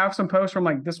I have some posts where I'm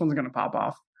like, this one's going to pop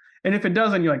off. And if it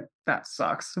doesn't, you're like, that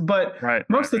sucks. But Right.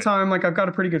 most Right. of the Right. time, like I've got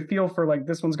a pretty good feel for like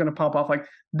this one's going to pop off. Like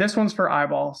this one's for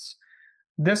eyeballs.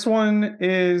 This one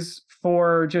is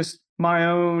for just my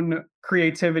own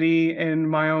creativity and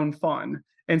my own fun.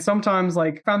 And sometimes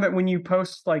like found that when you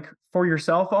post like for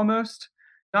yourself almost,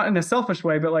 not in a selfish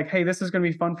way, but like, hey, this is going to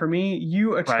be fun for me,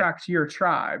 you Right. attract your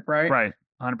tribe, right? Right.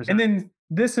 And 100%. then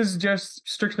this is just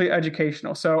strictly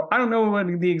educational. So I don't know what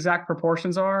the exact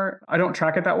proportions are. I don't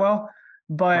track it that well,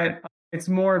 Right. but it's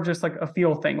more of just like a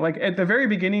feel thing. Like at the very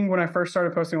beginning, when I first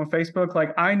started posting on Facebook,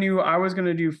 like I knew I was going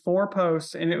to do 4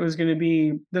 posts and it was going to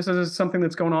be this is something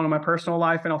that's going on in my personal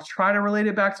life. And I'll try to relate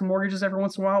it back to mortgages every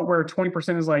once in a while, where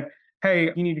 20% is like,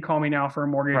 hey, you need to call me now for a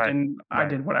mortgage. Right. And I Right.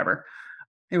 did whatever.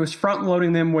 It was front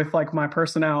loading them with like my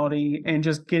personality and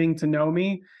just getting to know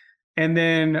me. And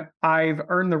then I've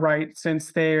earned the right,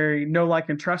 since they know, like,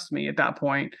 and trust me at that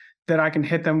point, that I can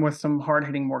hit them with some hard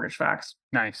hitting mortgage facts.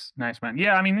 Nice, nice, man.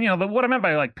 Yeah, I mean, what I meant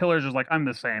by like pillars is like I'm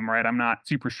the same, right? I'm not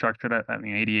super structured. I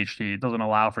mean, ADHD it doesn't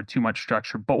allow for too much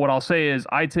structure. But what I'll say is,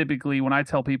 I typically, when I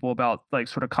tell people about like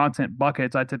sort of content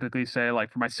buckets, I typically say,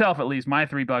 like for myself at least, my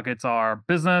 3 buckets are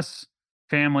business,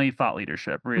 family, thought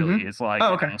leadership. Really, Mm-hmm. it's like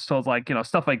Oh, okay. so it's like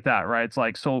stuff like that, right? It's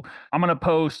like so I'm gonna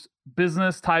post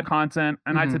business type content,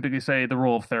 and I Mm-hmm. typically say the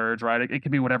rule of thirds, right? It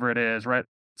could be whatever it is, right?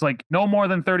 It's like no more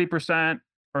than 30%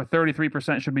 or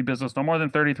 33% should be business. No more than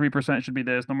 33% should be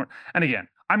this. No more. And again,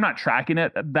 I'm not tracking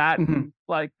it that Mm-hmm.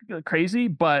 like crazy,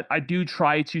 but I do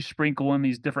try to sprinkle in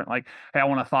these different like, hey, I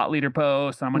want a thought leader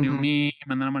post, and I'm gonna do a Mm-hmm. meme,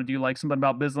 and then I'm gonna do like something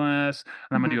about business,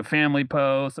 and I'm gonna Mm-hmm. do a family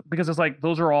post because it's like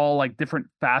those are all like different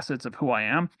facets of who I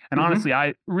am. And Mm-hmm. honestly,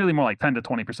 I really more like 10 to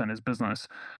 20% is business.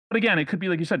 But again, it could be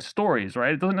like you said, stories,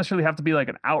 right? It doesn't necessarily have to be like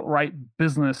an outright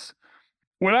business.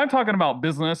 When I'm talking about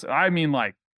business, I mean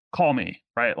like call me,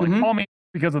 right? Like Mm-hmm. call me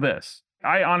because of this.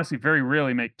 I honestly very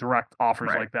rarely make direct offers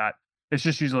Right. like that. It's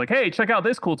just usually like, hey, check out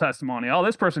this cool testimony. Oh,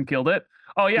 this person killed it.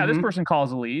 Oh yeah, this Mm-hmm. person calls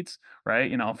the leads, right?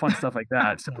 Fun stuff like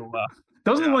that. So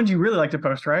Those are the yeah, ones you really like to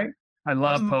post, right? I Those are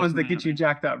love the ones posting that that, get you man.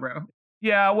 jacked up, bro.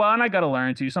 Yeah, well, and I got to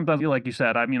learn to. Sometimes, like you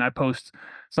said, I mean, I post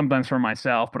sometimes for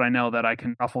myself, but I know that I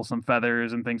can ruffle some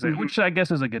feathers and things, Mm-hmm. which I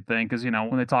guess is a good thing because,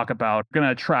 when they talk about going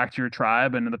to attract your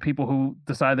tribe and the people who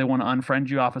decide they want to unfriend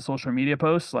you off of social media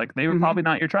posts, like they were Mm-hmm. probably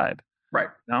not your tribe, Right.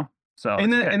 you know? So And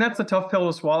it's then, okay. and that's a tough pill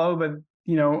to swallow, but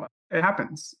it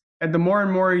happens. And the more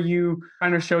and more you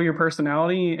kind of show your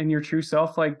personality and your true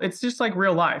self, like it's just like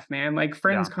real life, man. Like Yeah.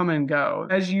 friends come and go.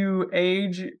 As you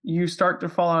age, you start to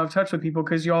fall out of touch with people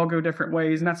because you all go different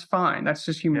ways, and that's fine. That's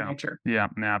just human Yeah. nature. Yeah.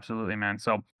 No, absolutely, man.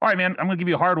 So, all right, man, I'm going to give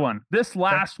you a hard one. This Okay.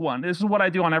 last one, this is what I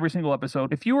do on every single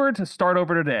episode. If you were to start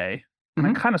over today, and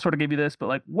I Mhm. kind of sort of gave you this, but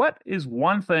like, what is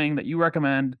one thing that you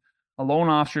recommend a loan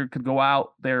officer could go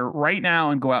out there right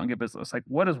now and go out and get business? Like,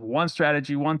 what is one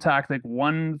strategy, one tactic,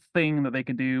 one thing that they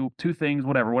could do, 2 things,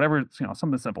 whatever,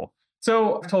 something simple.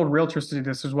 So I've told realtors to do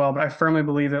this as well, but I firmly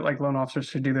believe that like loan officers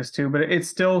should do this too, but it's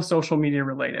still social media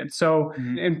related. So,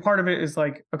 Mhm. and part of it is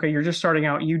like, okay, you're just starting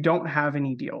out, you don't have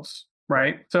any deals,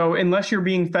 right? So unless you're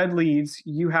being fed leads,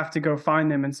 you have to go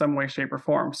find them in some way, shape, or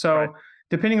form. So Right.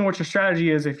 depending on what your strategy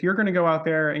is, if you're going to go out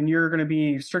there and you're going to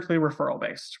be strictly referral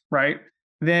based, right?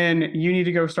 then you need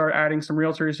to go start adding some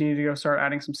realtors. You need to go start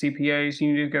adding some CPAs.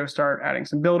 You need to go start adding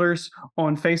some builders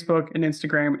on Facebook and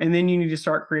Instagram. And then you need to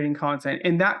start creating content.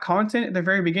 And that content at the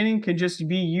very beginning can just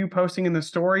be you posting in the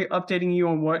story, updating you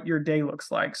on what your day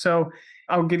looks like. So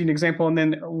I'll give you an example, and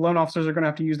then loan officers are going to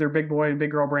have to use their big boy and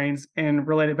big girl brains and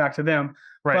relate it back to them.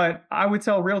 Right. But I would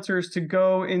tell realtors to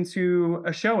go into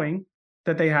a showing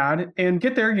that they had and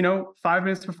get there, 5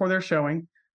 minutes before their showing,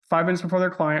 5 minutes before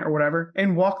their client or whatever,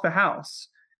 and walk the house.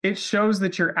 It shows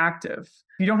that you're active.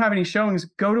 If you don't have any showings,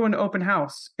 go to an open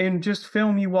house and just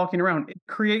film you walking around. It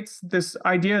creates this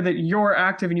idea that you're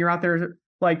active and you're out there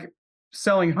like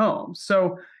selling homes.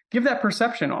 So give that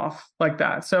perception off like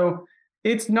that. So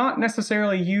it's not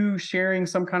necessarily you sharing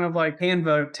some kind of like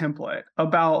Canva template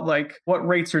about like what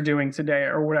rates are doing today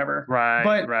or whatever. Right.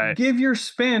 But give your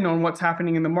spin on what's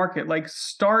happening in the market. Like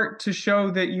start to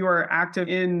show that you are active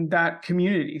in that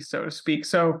community, so to speak.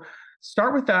 So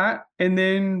start with that and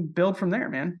then build from there,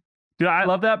 man. Dude, I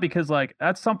love that because like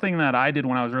that's something that I did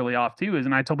when I was really off too.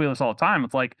 And I tell people this all the time.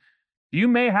 It's like you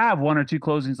may have 1 or 2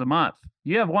 closings a month.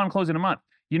 You have 1 closing a month.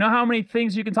 You know how many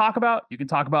things you can talk about? You can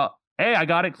talk about, hey, I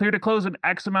got it clear to close in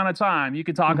X amount of time. You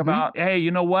can talk about, hey, you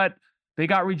know what? They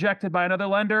got rejected by another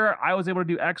lender. I was able to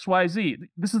do X, Y, Z.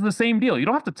 This is the same deal. You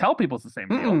don't have to tell people it's the same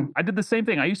deal. I did the same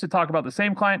thing. I used to talk about the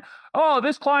same client. Oh,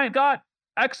 this client got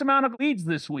X amount of leads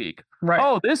this week. Right.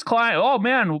 Oh, this client, oh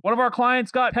man, one of our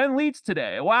clients got 10 leads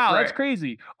today. Wow, that's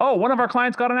crazy. Oh, one of our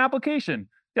clients got an application.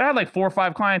 Yeah, I had like 4 or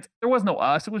 5 clients. There was no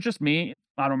us. It was just me.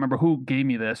 I don't remember who gave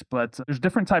me this, but there's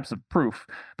different types of proof.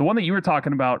 The one that you were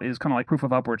talking about is kind of like proof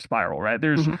of upward spiral, right?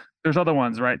 There's other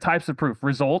ones, right? Types of proof: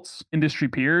 results, industry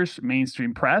peers,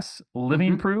 mainstream press,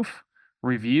 living proof,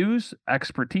 reviews,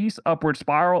 expertise, upward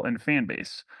spiral, and fan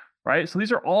base. Right. So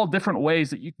these are all different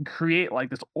ways that you can create like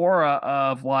this aura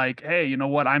of like, hey, you know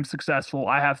what? I'm successful.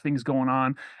 I have things going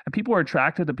on. And people are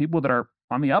attracted to people that are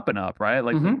on the up and up, right?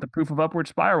 Like the proof of upward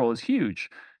spiral is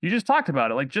huge. You just talked about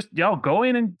it. Like just, go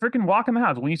in and freaking walk in the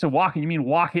house. When you say walking, you mean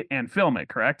walk it and film it,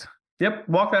 correct? Yep.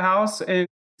 Walk the house. And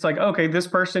it's like, okay, this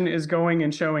person is going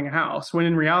and showing a house. When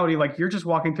in reality, like you're just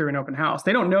walking through an open house.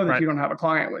 They don't know that you don't have a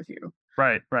client with you.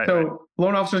 Right. So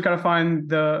loan officers got to find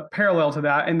the parallel to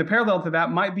that. And the parallel to that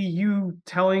might be you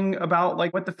telling about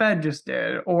like what the Fed just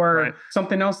did or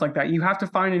something else like that. You have to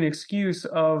find an excuse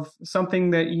of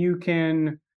something that you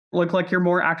can look like you're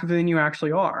more active than you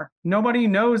actually are. Nobody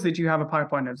knows that you have a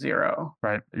pipeline of 0.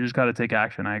 Right. You just got to take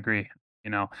action. I agree.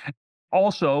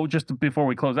 Also, just before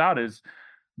we close out, is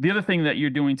the other thing that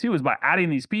you're doing too is by adding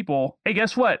these people. Hey,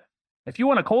 guess what? If you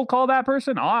want to cold call that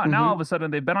person, now all of a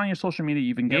sudden they've been on your social media,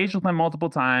 you've engaged with them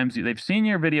multiple times, they've seen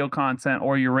your video content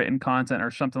or your written content or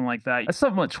something like that. It's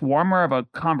so much warmer of a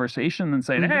conversation than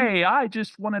saying, hey, I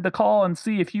just wanted to call and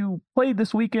see if you played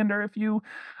this weekend or if you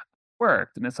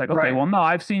worked. And it's like, okay, well, no,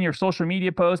 I've seen your social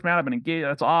media post, man. I've been engaged.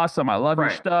 That's awesome. I love your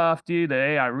stuff, dude.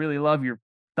 Hey, I really love your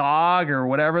dog or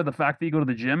whatever. The fact that you go to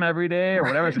the gym every day or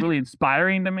whatever is really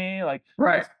inspiring to me. Like,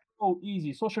 so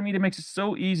easy. Social media makes it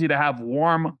so easy to have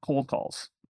warm cold calls.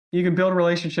 You can build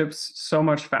relationships so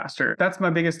much faster. That's my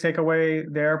biggest takeaway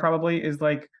there probably is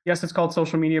like, yes, it's called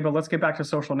social media, but let's get back to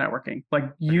social networking. Like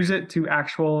use it to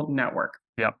actual network.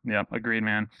 Yep. Agreed,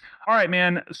 man. All right,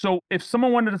 man. So if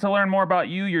someone wanted to learn more about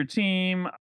you, your team,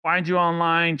 find you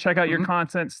online, check out your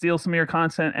content, steal some of your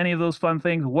content, any of those fun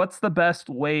things, what's the best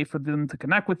way for them to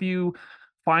connect with you,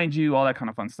 find you, all that kind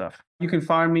of fun stuff? You can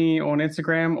find me on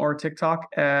Instagram or TikTok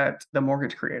at The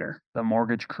Mortgage Creator. The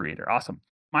Mortgage Creator. Awesome.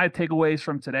 My takeaways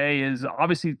from today is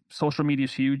obviously social media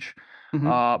is huge.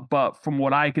 But from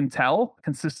what I can tell,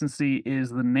 consistency is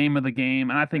the name of the game.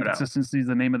 And I think consistency is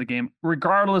the name of the game,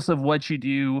 regardless of what you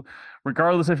do,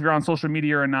 regardless if you're on social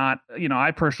media or not.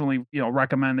 I personally,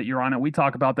 recommend that you're on it. We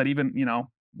talk about that even,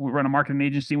 we run a marketing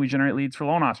agency. We generate leads for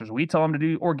loan officers. We tell them to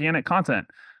do organic content.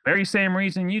 Very same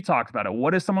reason you talked about it.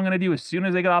 What is someone going to do as soon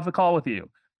as they get off the call with you?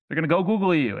 They're going to go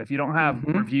Google you. If you don't have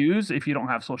reviews, if you don't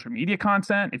have social media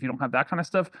content, if you don't have that kind of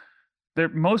stuff, they're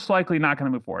most likely not going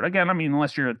to move forward. Again, I mean,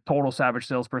 unless you're a total savage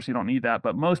salesperson, you don't need that.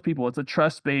 But most people, it's a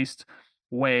trust-based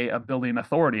way of building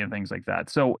authority and things like that.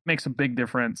 So it makes a big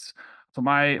difference. So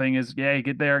my thing is,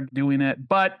 get there, doing it.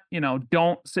 But,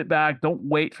 don't sit back. Don't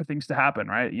wait for things to happen,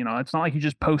 right? It's not like you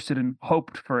just posted and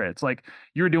hoped for it. It's like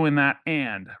you're doing that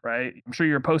right? I'm sure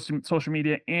you're posting social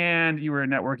media and you were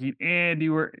networking and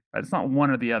it's not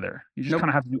one or the other. You just kind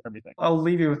of have to do everything. I'll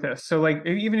leave you with this. So like,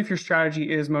 even if your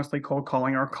strategy is mostly cold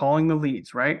calling or calling the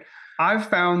leads, right? I've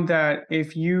found that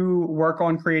if you work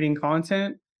on creating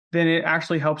content, then it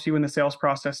actually helps you in the sales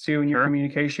process too, and your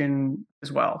communication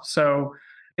as well. So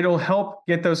it'll help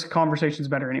get those conversations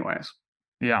better anyways.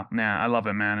 Yeah, I love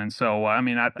it, man. And so, I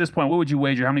mean, at this point, what would you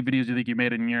wager? How many videos do you think you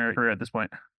made in your career at this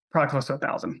point? Probably close to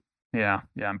 1,000. Yeah,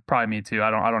 probably me too.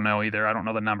 I don't know either. I don't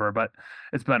know the number, but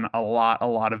it's been a lot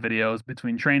of videos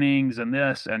between trainings and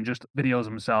this and just videos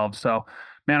themselves. So,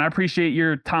 man, I appreciate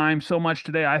your time so much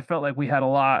today. I felt like we had a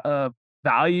lot of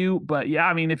value, but yeah,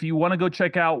 I mean, if you want to go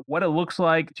check out what it looks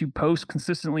like to post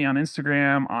consistently on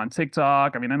Instagram, on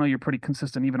TikTok, I mean, I know you're pretty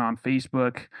consistent even on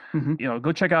Facebook. Mhm.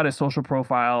 Go check out his social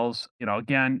profiles.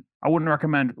 Again, I wouldn't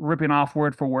recommend ripping off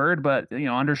word for word, but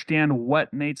understand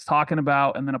what Nate's talking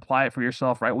about and then apply it for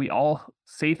yourself, right? We all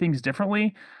say things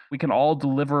differently. We can all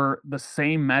deliver the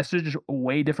same message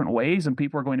way different ways, and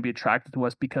people are going to be attracted to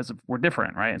us because we're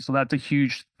different, right? And so that's a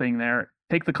huge thing there.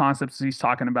 Take the concepts he's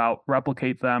talking about,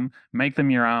 replicate them, make them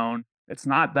your own. It's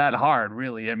not that hard,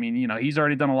 really. I mean, he's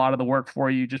already done a lot of the work for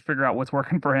you. Just figure out what's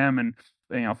working for him and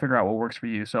figure out what works for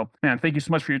you. So, man, thank you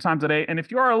so much for your time today. And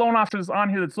if you are a loan officer that's on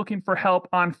here that's looking for help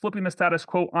on flipping the status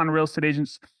quo on real estate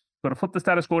agents, go to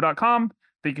flipthestatusquo.com.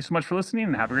 Thank you so much for listening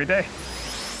and have a great day.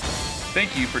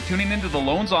 Thank you for tuning into the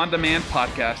Loans on Demand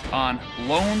podcast on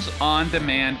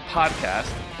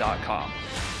loansondemandpodcast.com.